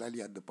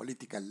 particularly at the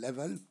political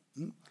level,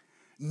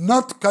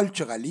 not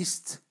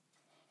culturalist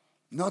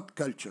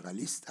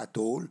at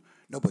all.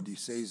 Nobody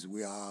says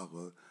we are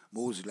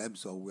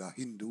Muslims or we are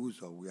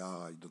Hindus or we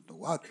are I don't know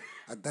what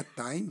at that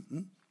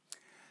time.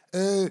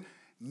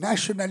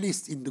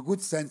 nationalist in the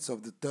good sense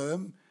of the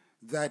term,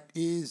 that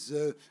is,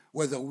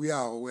 whether we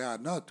are or we are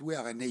not, we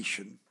are a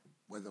nation.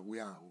 Whether we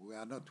are or we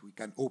are not, we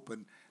can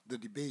open the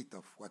debate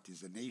of what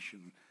is a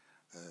nation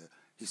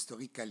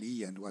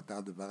historically and what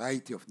are the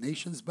variety of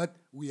nations, but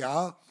we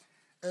are,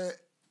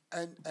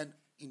 and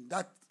in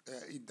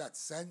that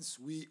sense,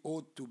 we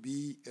ought to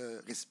be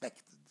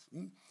respected.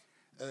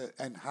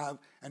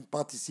 And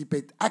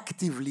participate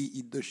actively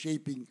in the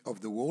shaping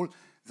of the world,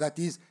 that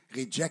is,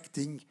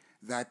 rejecting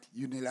that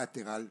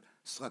unilateral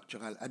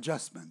structural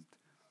adjustment.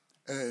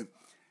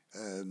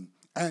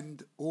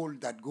 And all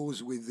that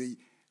goes with the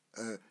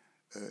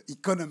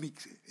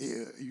economic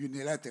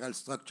unilateral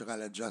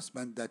structural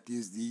adjustment, that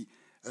is the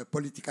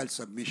political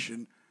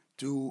submission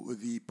to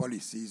the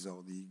policies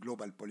or the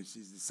global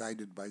policies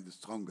decided by the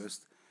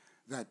strongest,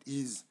 that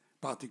is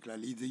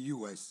particularly the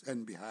US,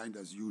 and behind,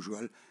 as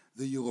usual,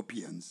 the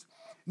Europeans.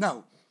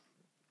 Now,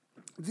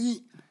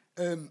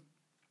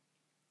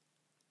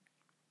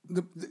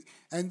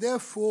 and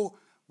therefore,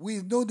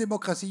 with no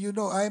democracy, you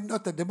know, I am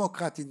not a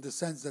Democrat in the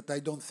sense that I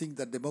don't think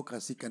that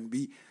democracy can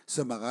be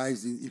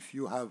summarized in, if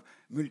you have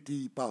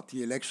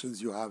multi-party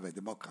elections, you have a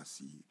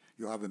democracy.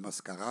 You have a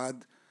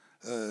masquerade,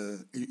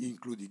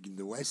 including in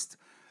the West.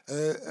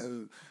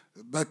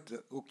 But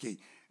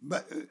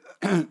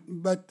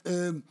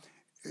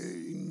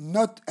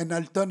not an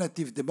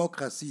alternative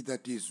democracy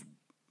that is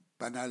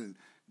banal,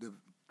 the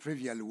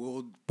trivial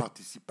word,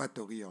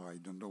 participatory, or I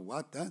don't know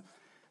what,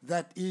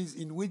 that is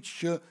in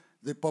which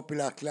the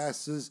popular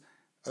classes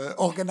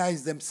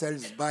organize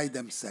themselves by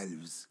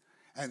themselves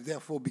and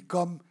therefore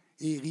become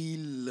a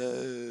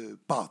real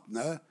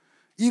partner,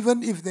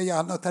 even if they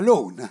are not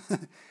alone.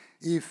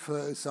 If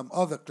some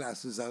other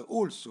classes are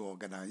also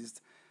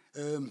organized,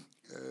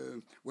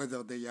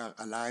 whether they are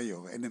allies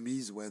or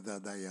enemies, whether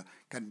they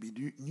can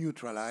be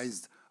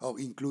neutralized or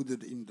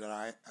included in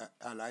the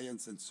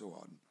alliance, and so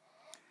on.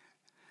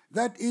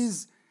 That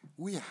is,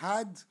 we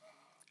had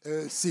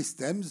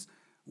systems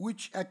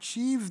which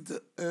achieved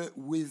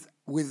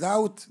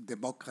without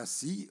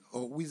democracy,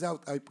 or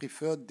without, I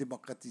prefer,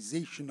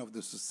 democratization of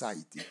the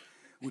society,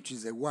 which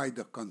is a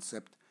wider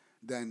concept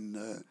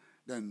than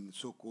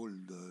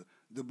so-called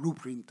the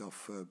blueprint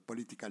of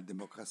political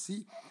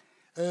democracy,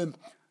 and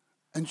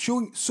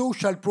showing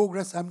social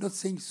progress. I'm not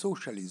saying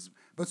socialism,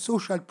 but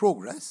social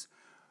progress,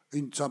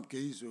 in some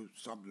cases,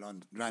 some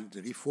land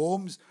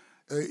reforms,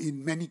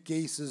 in many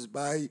cases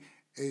by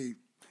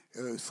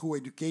through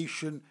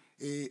education,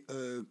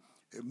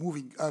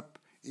 moving up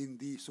in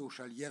the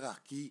social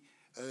hierarchy,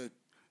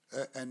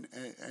 and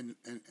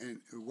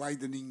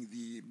widening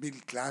the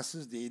middle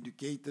classes, the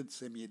educated,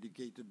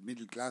 semi-educated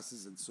middle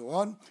classes, and so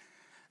on,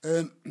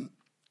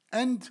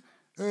 and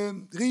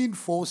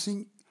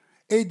reinforcing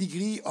a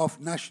degree of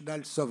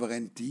national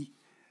sovereignty,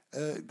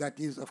 that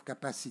is, of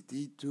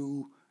capacity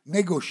to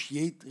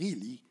negotiate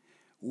really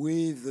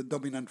with the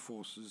dominant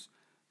forces,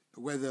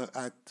 whether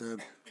at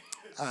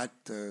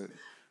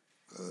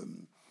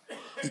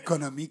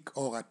economic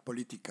or at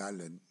political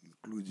and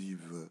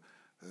inclusive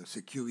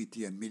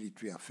security and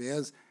military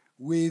affairs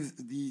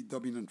with the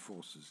dominant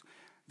forces.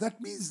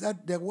 That means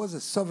that there was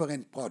a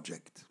sovereign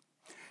project.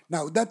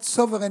 Now, that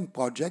sovereign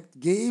project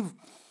gave,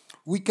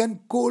 we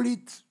can call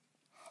it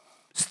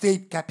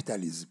state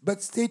capitalism,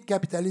 but state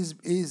capitalism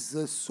is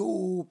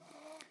so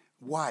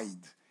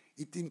wide.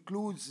 It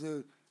includes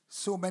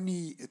so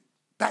many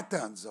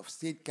patterns of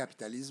state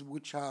capitalism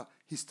which are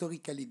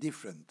historically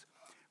different.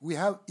 We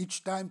have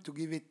each time to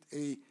give it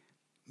a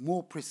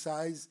more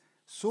precise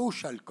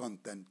social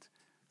content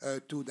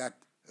to that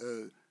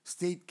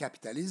state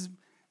capitalism,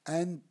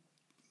 and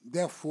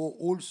therefore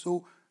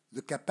also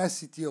the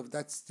capacity of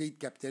that state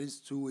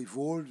capitalism to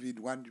evolve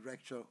in one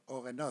direction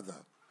or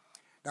another.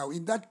 Now,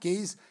 in that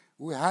case,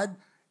 we had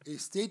a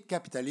state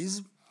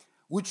capitalism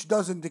which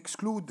doesn't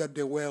exclude that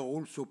there were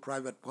also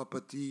private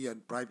property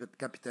and private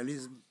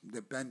capitalism,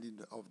 depending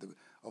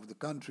of the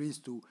countries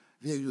to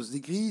various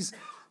degrees,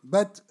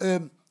 but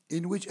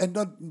in which, and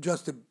not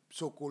just a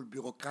so-called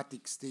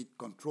bureaucratic state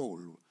control,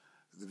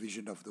 the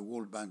vision of the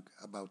World Bank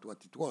about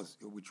what it was,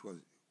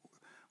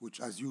 which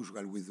as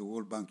usual with the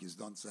World Bank is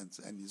nonsense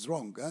and is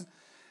wrong,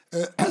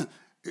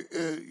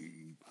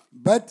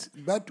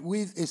 but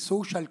with a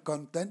social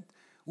content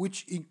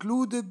which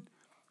included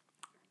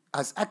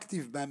as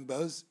active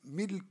members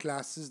middle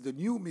classes, the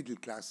new middle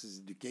classes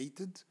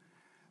educated,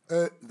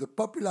 the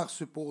popular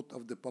support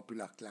of the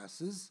popular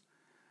classes,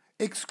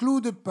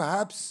 excluded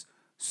perhaps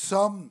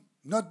some,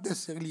 not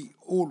necessarily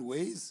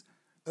always,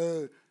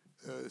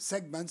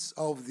 segments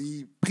of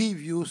the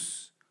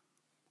previous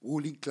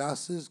ruling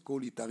classes,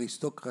 call it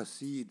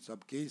aristocracy in some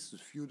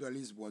cases.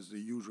 Feudalism was the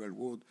usual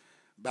word,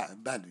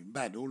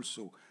 bad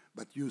also,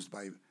 but used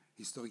by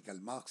historical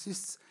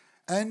Marxists,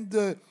 and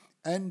the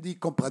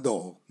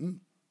comprador.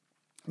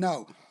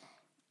 Now,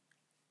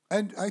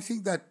 and I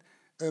think that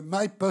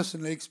my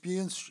personal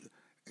experience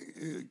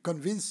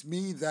convinced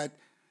me that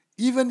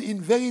even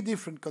in very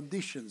different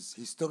conditions,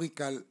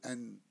 historical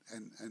and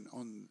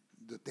on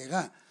the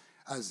terrain,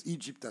 as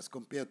Egypt as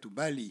compared to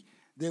Mali,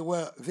 there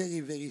were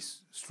very, very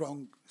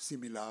strong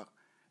similar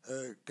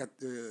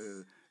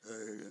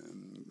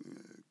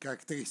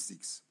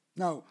characteristics.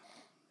 Now,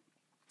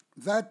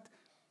 that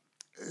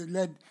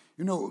led,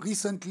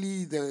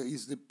 recently there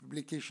is the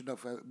publication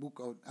of a book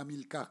of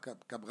Amilcar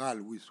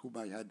Cabral, with whom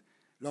I had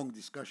long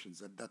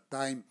discussions at that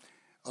time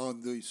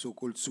on the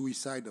so-called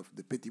suicide of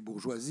the petty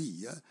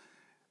bourgeoisie.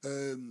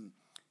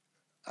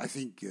 I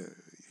think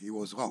he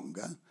was wrong.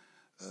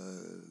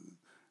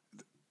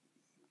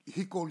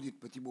 He called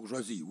it petty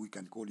bourgeoisie. We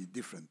can call it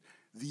different.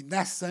 The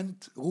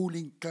nascent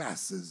ruling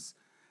classes,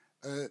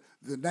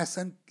 the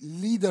nascent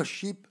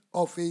leadership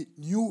of a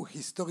new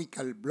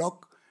historical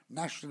bloc,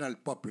 national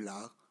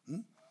popular,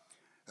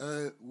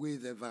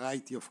 with a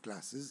variety of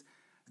classes.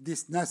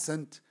 This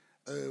nascent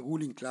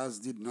ruling class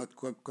did not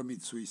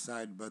commit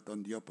suicide, but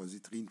on the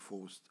opposite,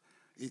 reinforced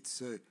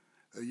its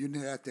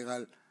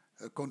unilateral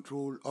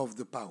control of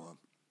the power.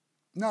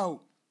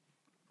 Now,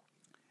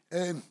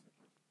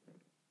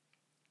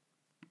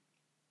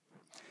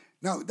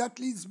 that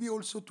leads me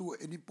also to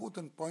an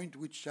important point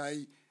which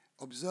I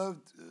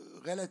observed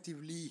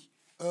relatively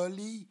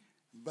early,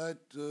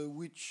 but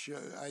which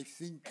I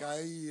think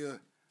I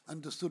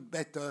understood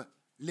better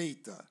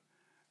later.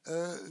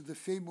 The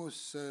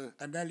famous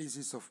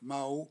analysis of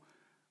Mao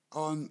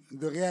on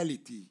the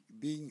reality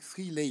being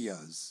three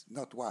layers,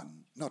 not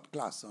one, not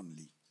class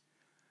only.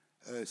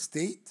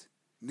 State,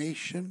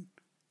 nation,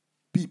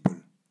 people.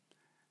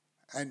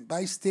 And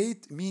by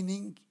state,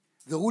 meaning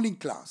the ruling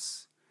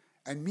class.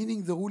 And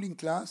meaning the ruling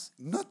class,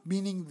 not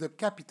meaning the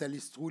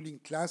capitalist ruling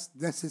class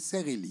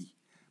necessarily,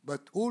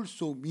 but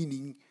also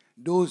meaning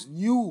those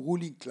new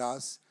ruling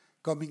class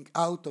coming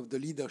out of the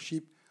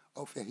leadership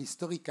of a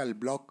historical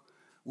bloc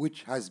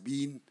which has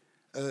been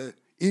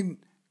in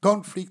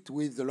conflict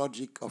with the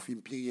logic of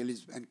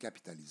imperialism and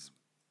capitalism,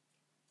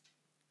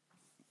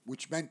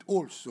 which meant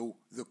also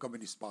the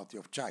Communist Party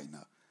of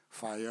China,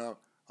 fire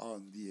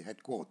on the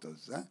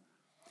headquarters.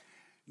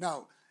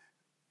 Now,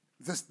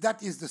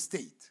 that is the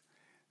state.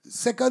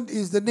 Second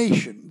is the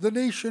nation. The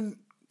nation,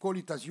 call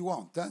it as you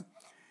want,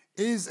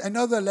 is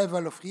another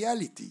level of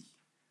reality.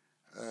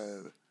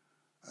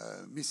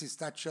 Mrs.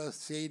 Thatcher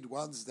said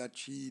once that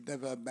she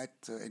never met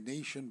a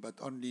nation but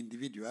only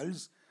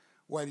individuals,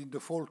 while in the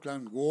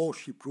Falkland War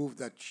she proved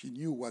that she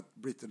knew what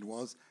Britain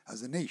was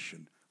as a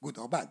nation, good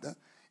or bad,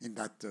 in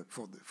that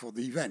for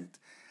the event.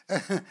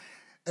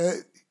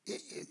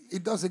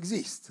 It does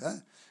exist.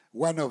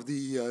 One of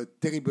the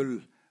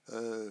terrible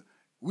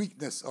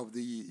weakness of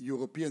the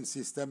European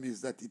system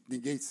is that it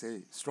negates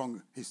a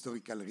strong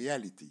historical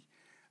reality,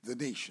 the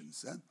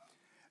nations.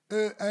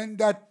 And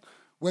that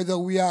whether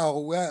we are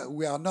or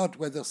we are not,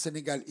 whether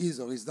Senegal is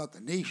or is not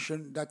a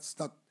nation, that's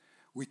not,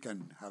 we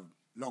can have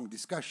long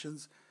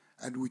discussions,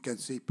 and we can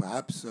say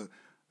perhaps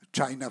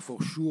China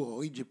for sure,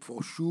 or Egypt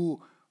for sure,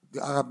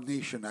 the Arab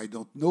nation, I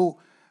don't know,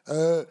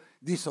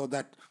 this or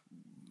that.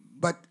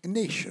 But a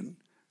nation,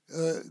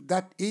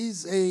 that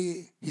is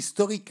a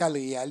historical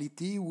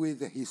reality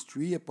with a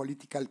history, a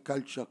political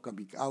culture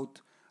coming out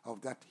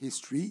of that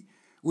history,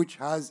 which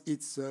has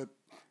its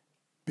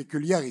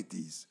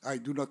peculiarities. I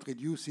do not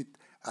reduce it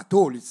at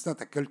all. It's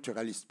not a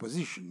culturalist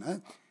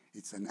position.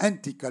 It's an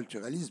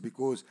anti-culturalist,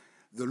 because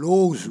the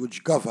laws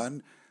which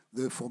govern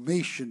the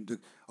formation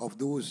of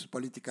those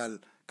political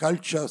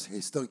cultures,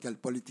 historical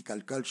political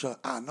culture,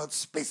 are not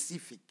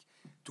specific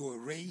to a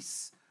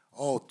race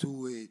or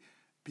to a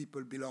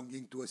people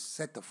belonging to a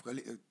set of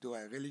to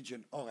a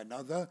religion or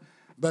another,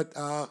 but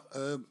are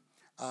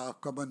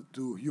common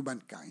to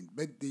humankind.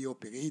 But they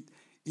operate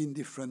in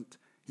different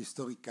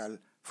historical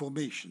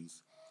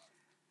formations.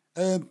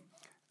 And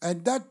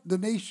that the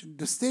nation,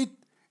 the state,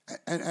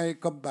 and I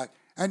come back,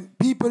 and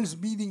people's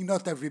meaning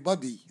not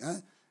everybody,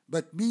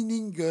 but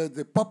meaning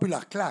the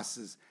popular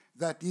classes,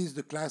 that is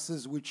the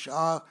classes which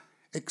are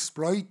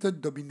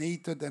exploited,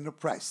 dominated, and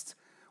oppressed,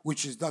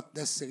 which is not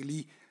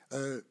necessarily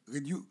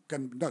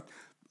cannot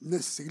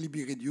necessarily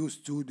be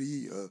reduced to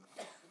the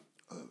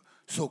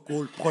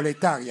so-called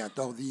proletariat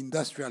or the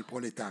industrial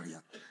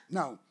proletariat.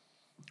 Now,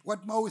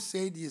 what Mao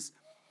said is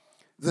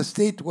the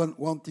state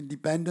want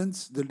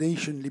independence, the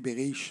nation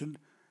liberation,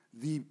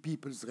 the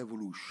people's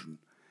revolution.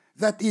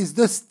 That is,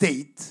 the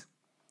state,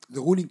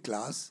 the ruling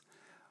class,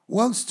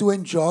 wants to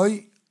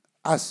enjoy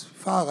as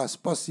far as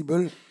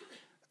possible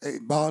a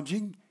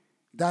margin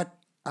that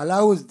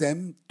allows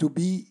them to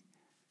be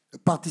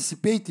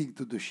participating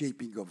to the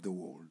shaping of the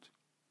world,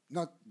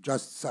 not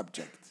just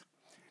subject.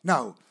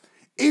 Now,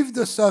 if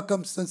the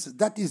circumstances,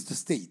 that is the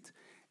state,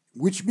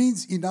 which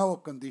means in our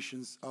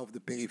conditions of the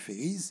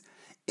peripheries,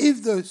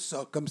 if the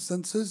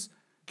circumstances,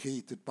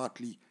 created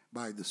partly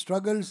by the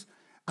struggles,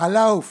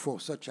 allow for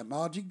such a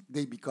margin,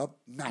 they become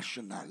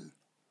national.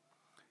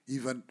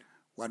 Even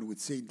one would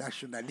say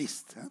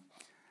nationalist,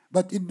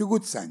 but in the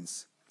good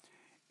sense.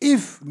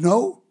 If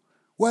no,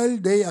 well,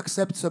 they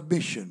accept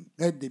submission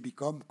and they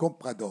become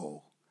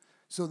comprador.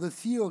 So the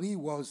theory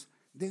was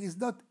there is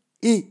not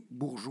a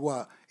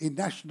bourgeois, a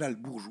national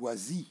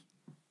bourgeoisie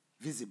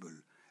visible,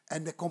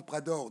 and a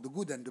comprador, the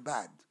good and the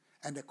bad,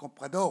 and a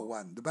comprador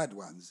one, the bad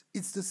ones.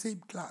 It's the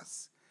same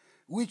class,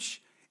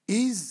 which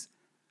is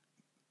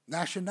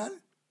national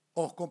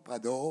or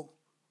comprador,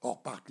 or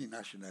partly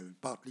national,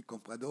 partly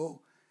comprador,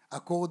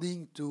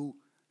 according to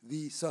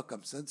the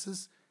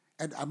circumstances,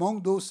 and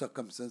among those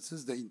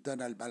circumstances, the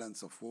internal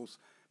balance of force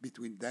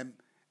between them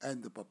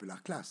and the popular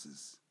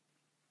classes.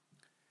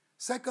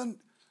 Second,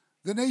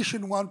 the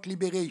nation wants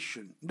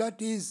liberation.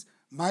 That is,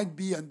 might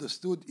be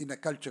understood in a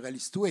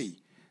culturalist way,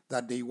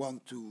 that they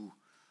want to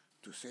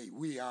say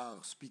we are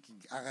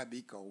speaking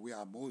Arabic, or we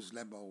are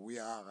Muslim, or we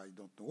are I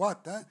don't know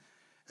what,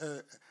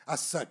 as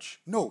such.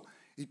 No,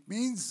 it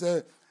means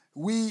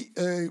we,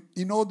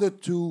 in order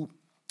to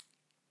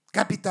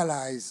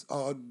capitalize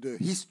on the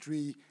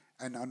history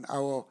and on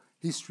our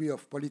history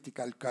of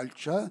political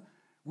culture,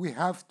 we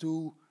have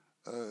to,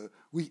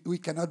 we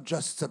cannot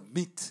just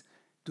submit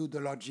to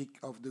the logic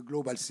of the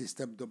global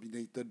system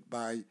dominated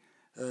by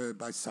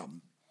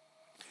some.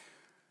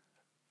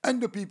 And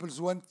the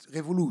peoples want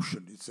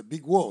revolution. It's a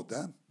big word,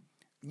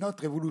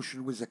 not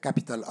revolution with a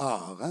capital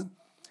R,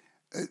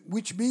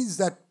 which means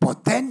that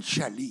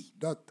potentially,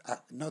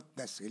 not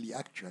necessarily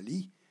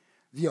actually,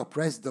 the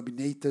oppressed,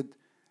 dominated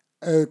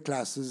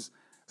classes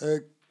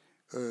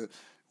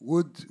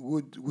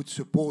would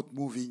support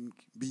moving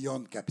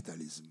beyond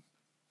capitalism.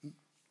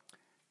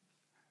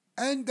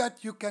 And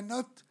that you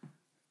cannot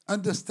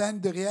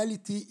understand the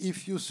reality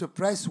if you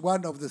suppress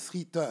one of the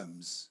three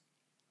terms.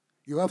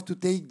 You have to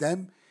take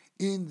them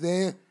in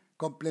their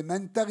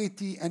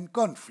complementarity and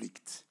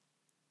conflict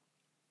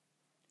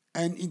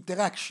and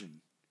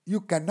interaction.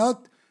 You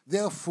cannot,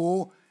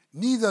 therefore,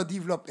 neither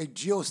develop a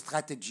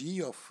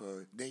geostrategy of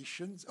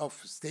nations, of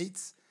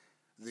states,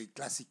 the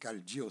classical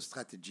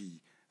geostrategy,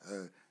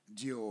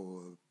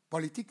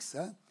 geopolitics,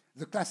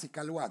 the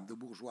classical one, the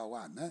bourgeois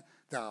one.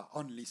 There are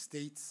only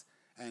states,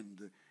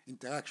 and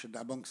interaction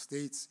among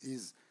states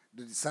is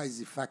the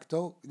decisive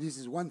factor. This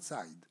is one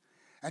side.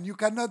 And you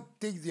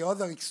cannot take the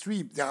other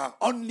extreme. There are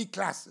only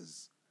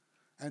classes.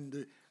 And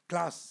the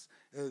class,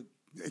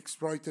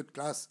 exploited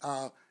class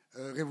are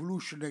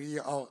revolutionary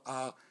or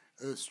are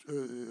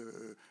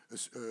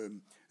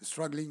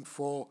struggling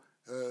for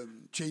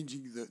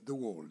changing the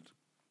world.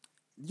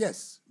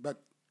 Yes,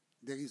 but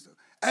there is,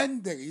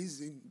 and there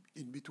is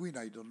in between,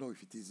 I don't know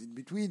if it is in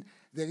between,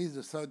 there is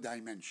a third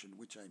dimension,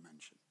 which I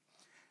mentioned.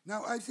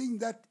 Now, I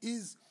think but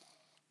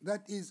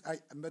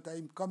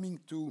I'm coming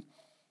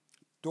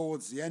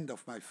towards the end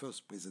of my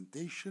first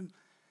presentation.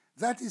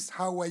 That is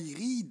how I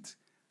read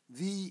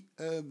the,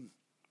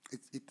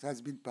 it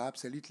has been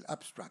perhaps a little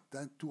abstract,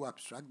 too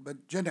abstract,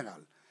 but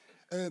general,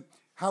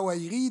 how I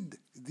read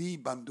the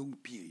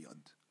Bandung period.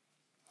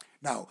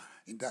 Now,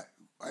 in that,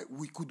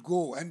 we could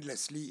go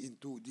endlessly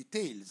into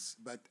details,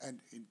 but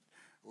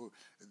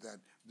that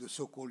the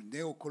so-called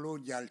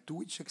neo-colonial, to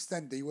which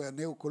extent they were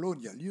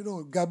neo-colonial. You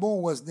know,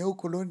 Gabon was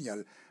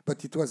neo-colonial,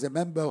 but it was a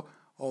member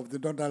of the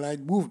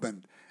non-aligned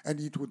movement, and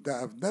it would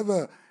have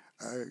never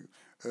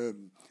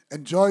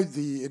enjoyed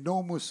the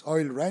enormous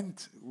oil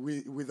rent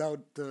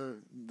without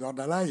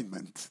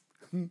non-alignment.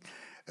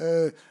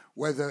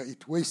 Whether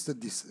it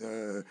wasted this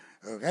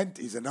rent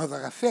is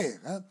another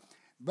affair,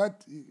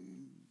 but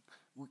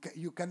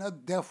you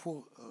cannot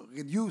therefore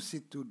reduce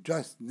it to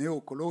just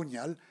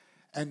neo-colonial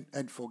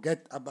and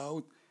forget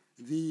about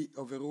the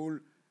overall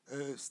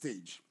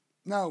stage.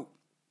 Now,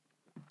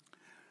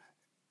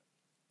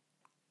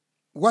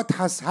 what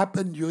has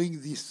happened during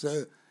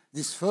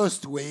this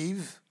first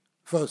wave,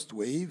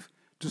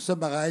 to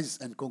summarize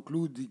and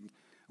concluding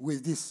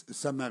with this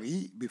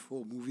summary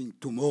before moving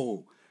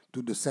tomorrow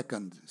to the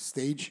second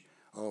stage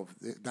of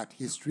that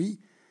history,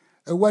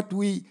 what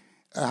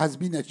has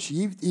been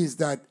achieved is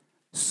that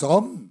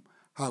some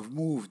have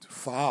moved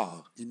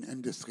far in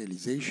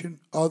industrialization,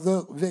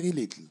 others very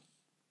little.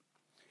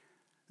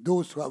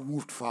 Those who have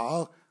moved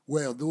far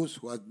were those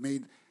who had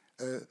made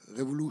a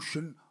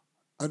revolution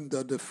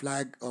under the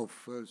flag of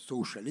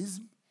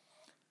socialism,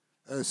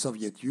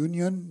 Soviet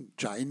Union,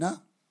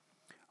 China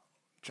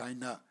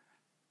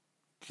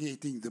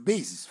creating the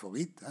basis for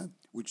it,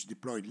 which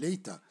deployed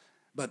later,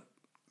 but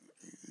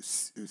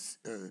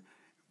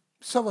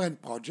sovereign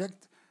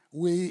project,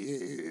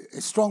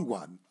 a strong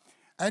one,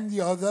 and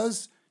the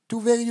others to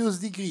various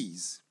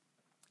degrees.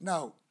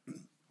 Now,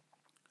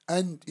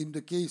 and in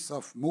the case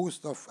of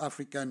most of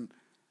African,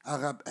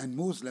 Arab, and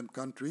Muslim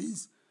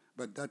countries,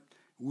 but that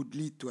would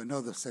lead to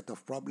another set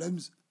of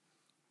problems,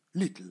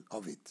 little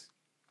of it.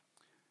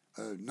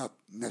 Not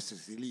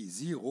necessarily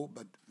zero,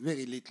 but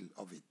very little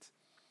of it,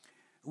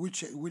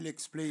 which will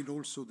explain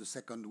also the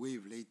second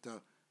wave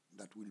later.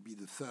 That will be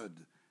the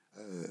third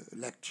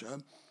lecture.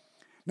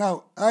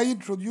 Now, I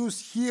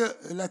introduce here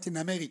Latin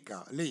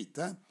America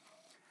later,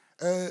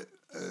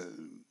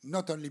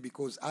 not only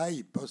because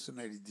I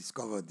personally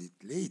discovered it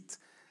late,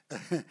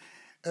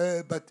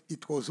 but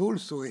it was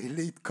also a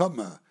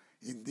latecomer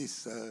in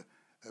this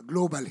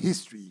global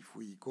history, if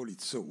we call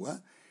it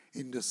so,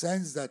 in the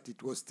sense that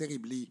it was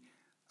terribly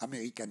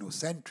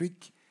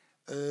Americanocentric,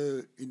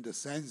 in the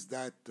sense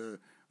that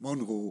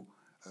Monroe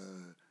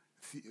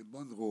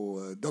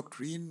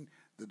doctrine,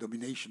 the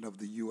domination of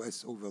the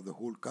US over the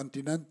whole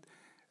continent,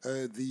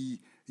 the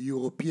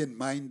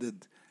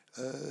European-minded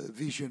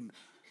vision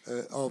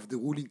of the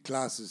ruling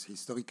classes,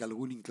 historical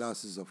ruling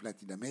classes of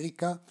Latin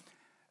America,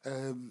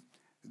 and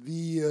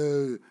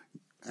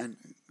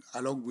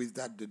along with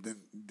that,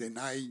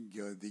 denying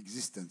the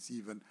existence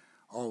even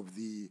of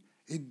the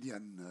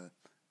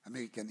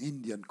American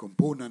Indian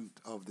component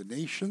of the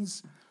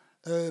nations,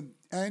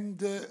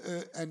 and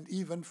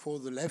even for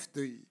the left,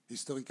 the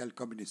historical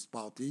communist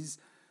parties,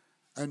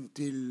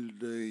 until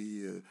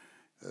the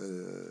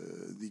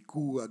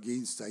coup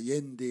against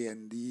Allende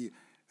and the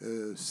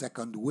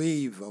second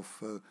wave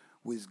of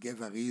with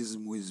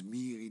Guevarism, with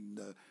Mir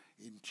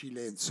in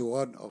Chile and so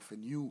on, of a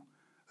new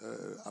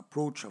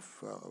approach of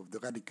the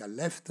radical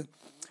left,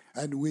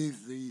 and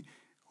with the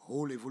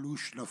whole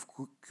evolution of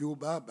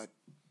Cuba, but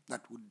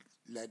that would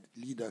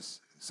lead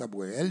us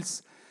somewhere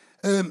else.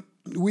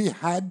 We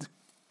had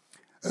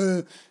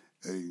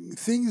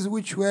things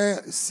which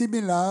were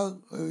similar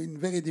in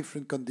very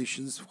different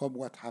conditions from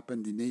what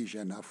happened in Asia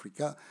and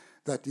Africa.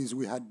 That is,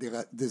 we had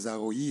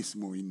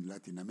desarrollismo in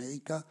Latin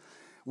America,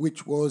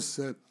 which was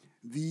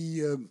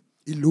the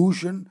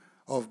illusion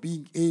of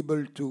being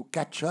able to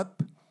catch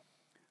up,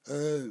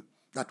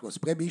 that was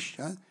Prebisch,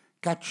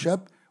 catch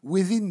up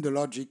within the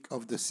logic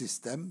of the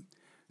system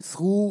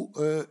through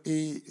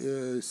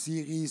a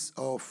series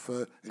of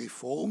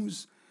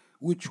reforms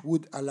which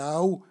would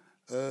allow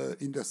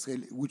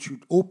which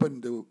would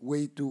open the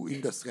way to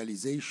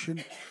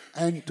industrialization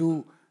and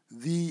to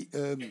the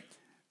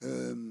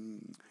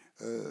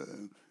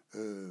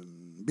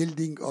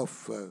building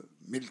of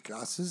middle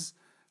classes,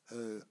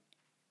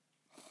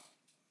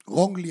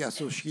 wrongly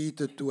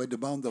associated to a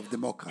demand of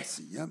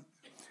democracy. Yeah?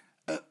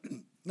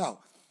 Now,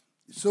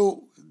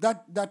 so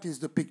that is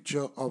the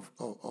picture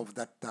of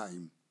that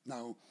time.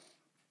 Now,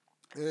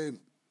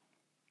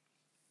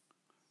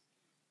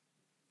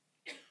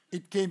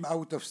 it came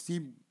out of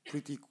steam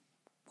pretty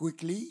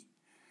quickly,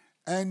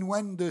 and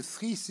when the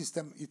three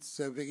system, it's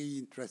very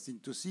interesting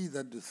to see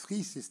that the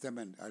three system,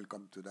 and I'll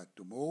come to that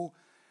tomorrow,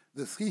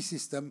 the three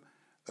system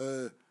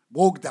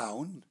broke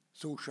down: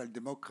 social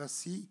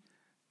democracy,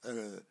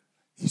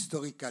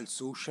 historical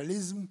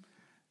socialism,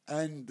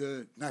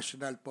 and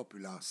national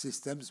popular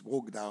systems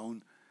broke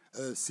down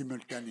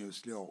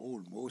simultaneously or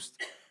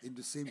almost in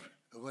the same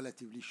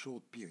relatively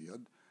short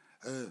period.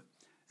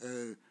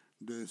 The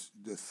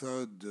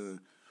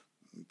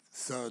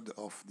third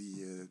of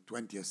the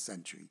 20th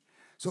century.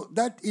 So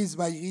that is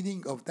my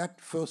reading of that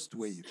first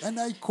wave. And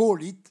I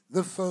call it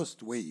the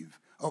first wave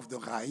of the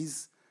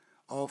rise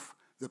of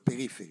the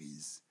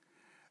peripheries.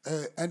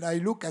 And I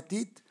look at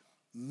it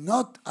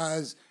not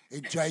as a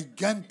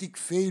gigantic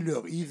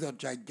failure, either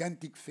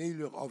gigantic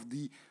failure of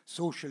the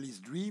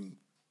socialist dream,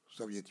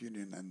 Soviet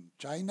Union and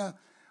China,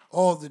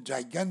 or the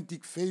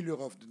gigantic failure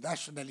of the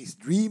nationalist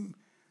dream,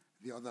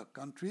 the other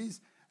countries,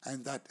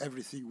 and that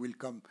everything will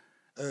come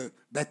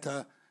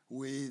better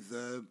with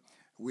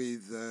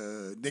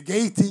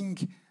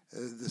negating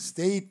the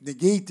state,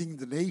 negating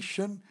the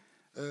nation,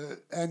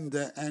 and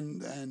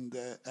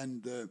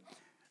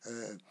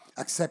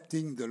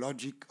accepting the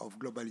logic of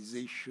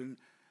globalization,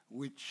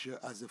 which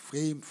as a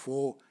frame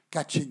for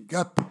catching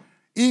up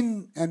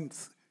in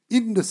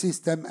the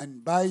system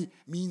and by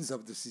means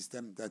of the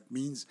system. That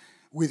means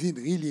within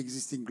really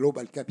existing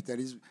global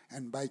capitalism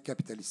and by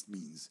capitalist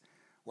means.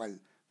 Well,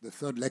 the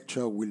third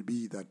lecture will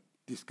be that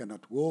this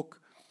cannot work,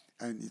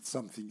 and it's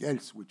something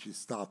else which is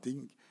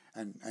starting,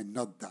 and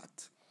not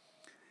that.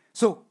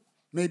 So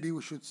maybe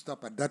we should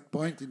stop at that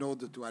point in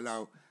order to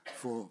allow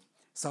for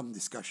some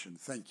discussion.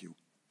 Thank you.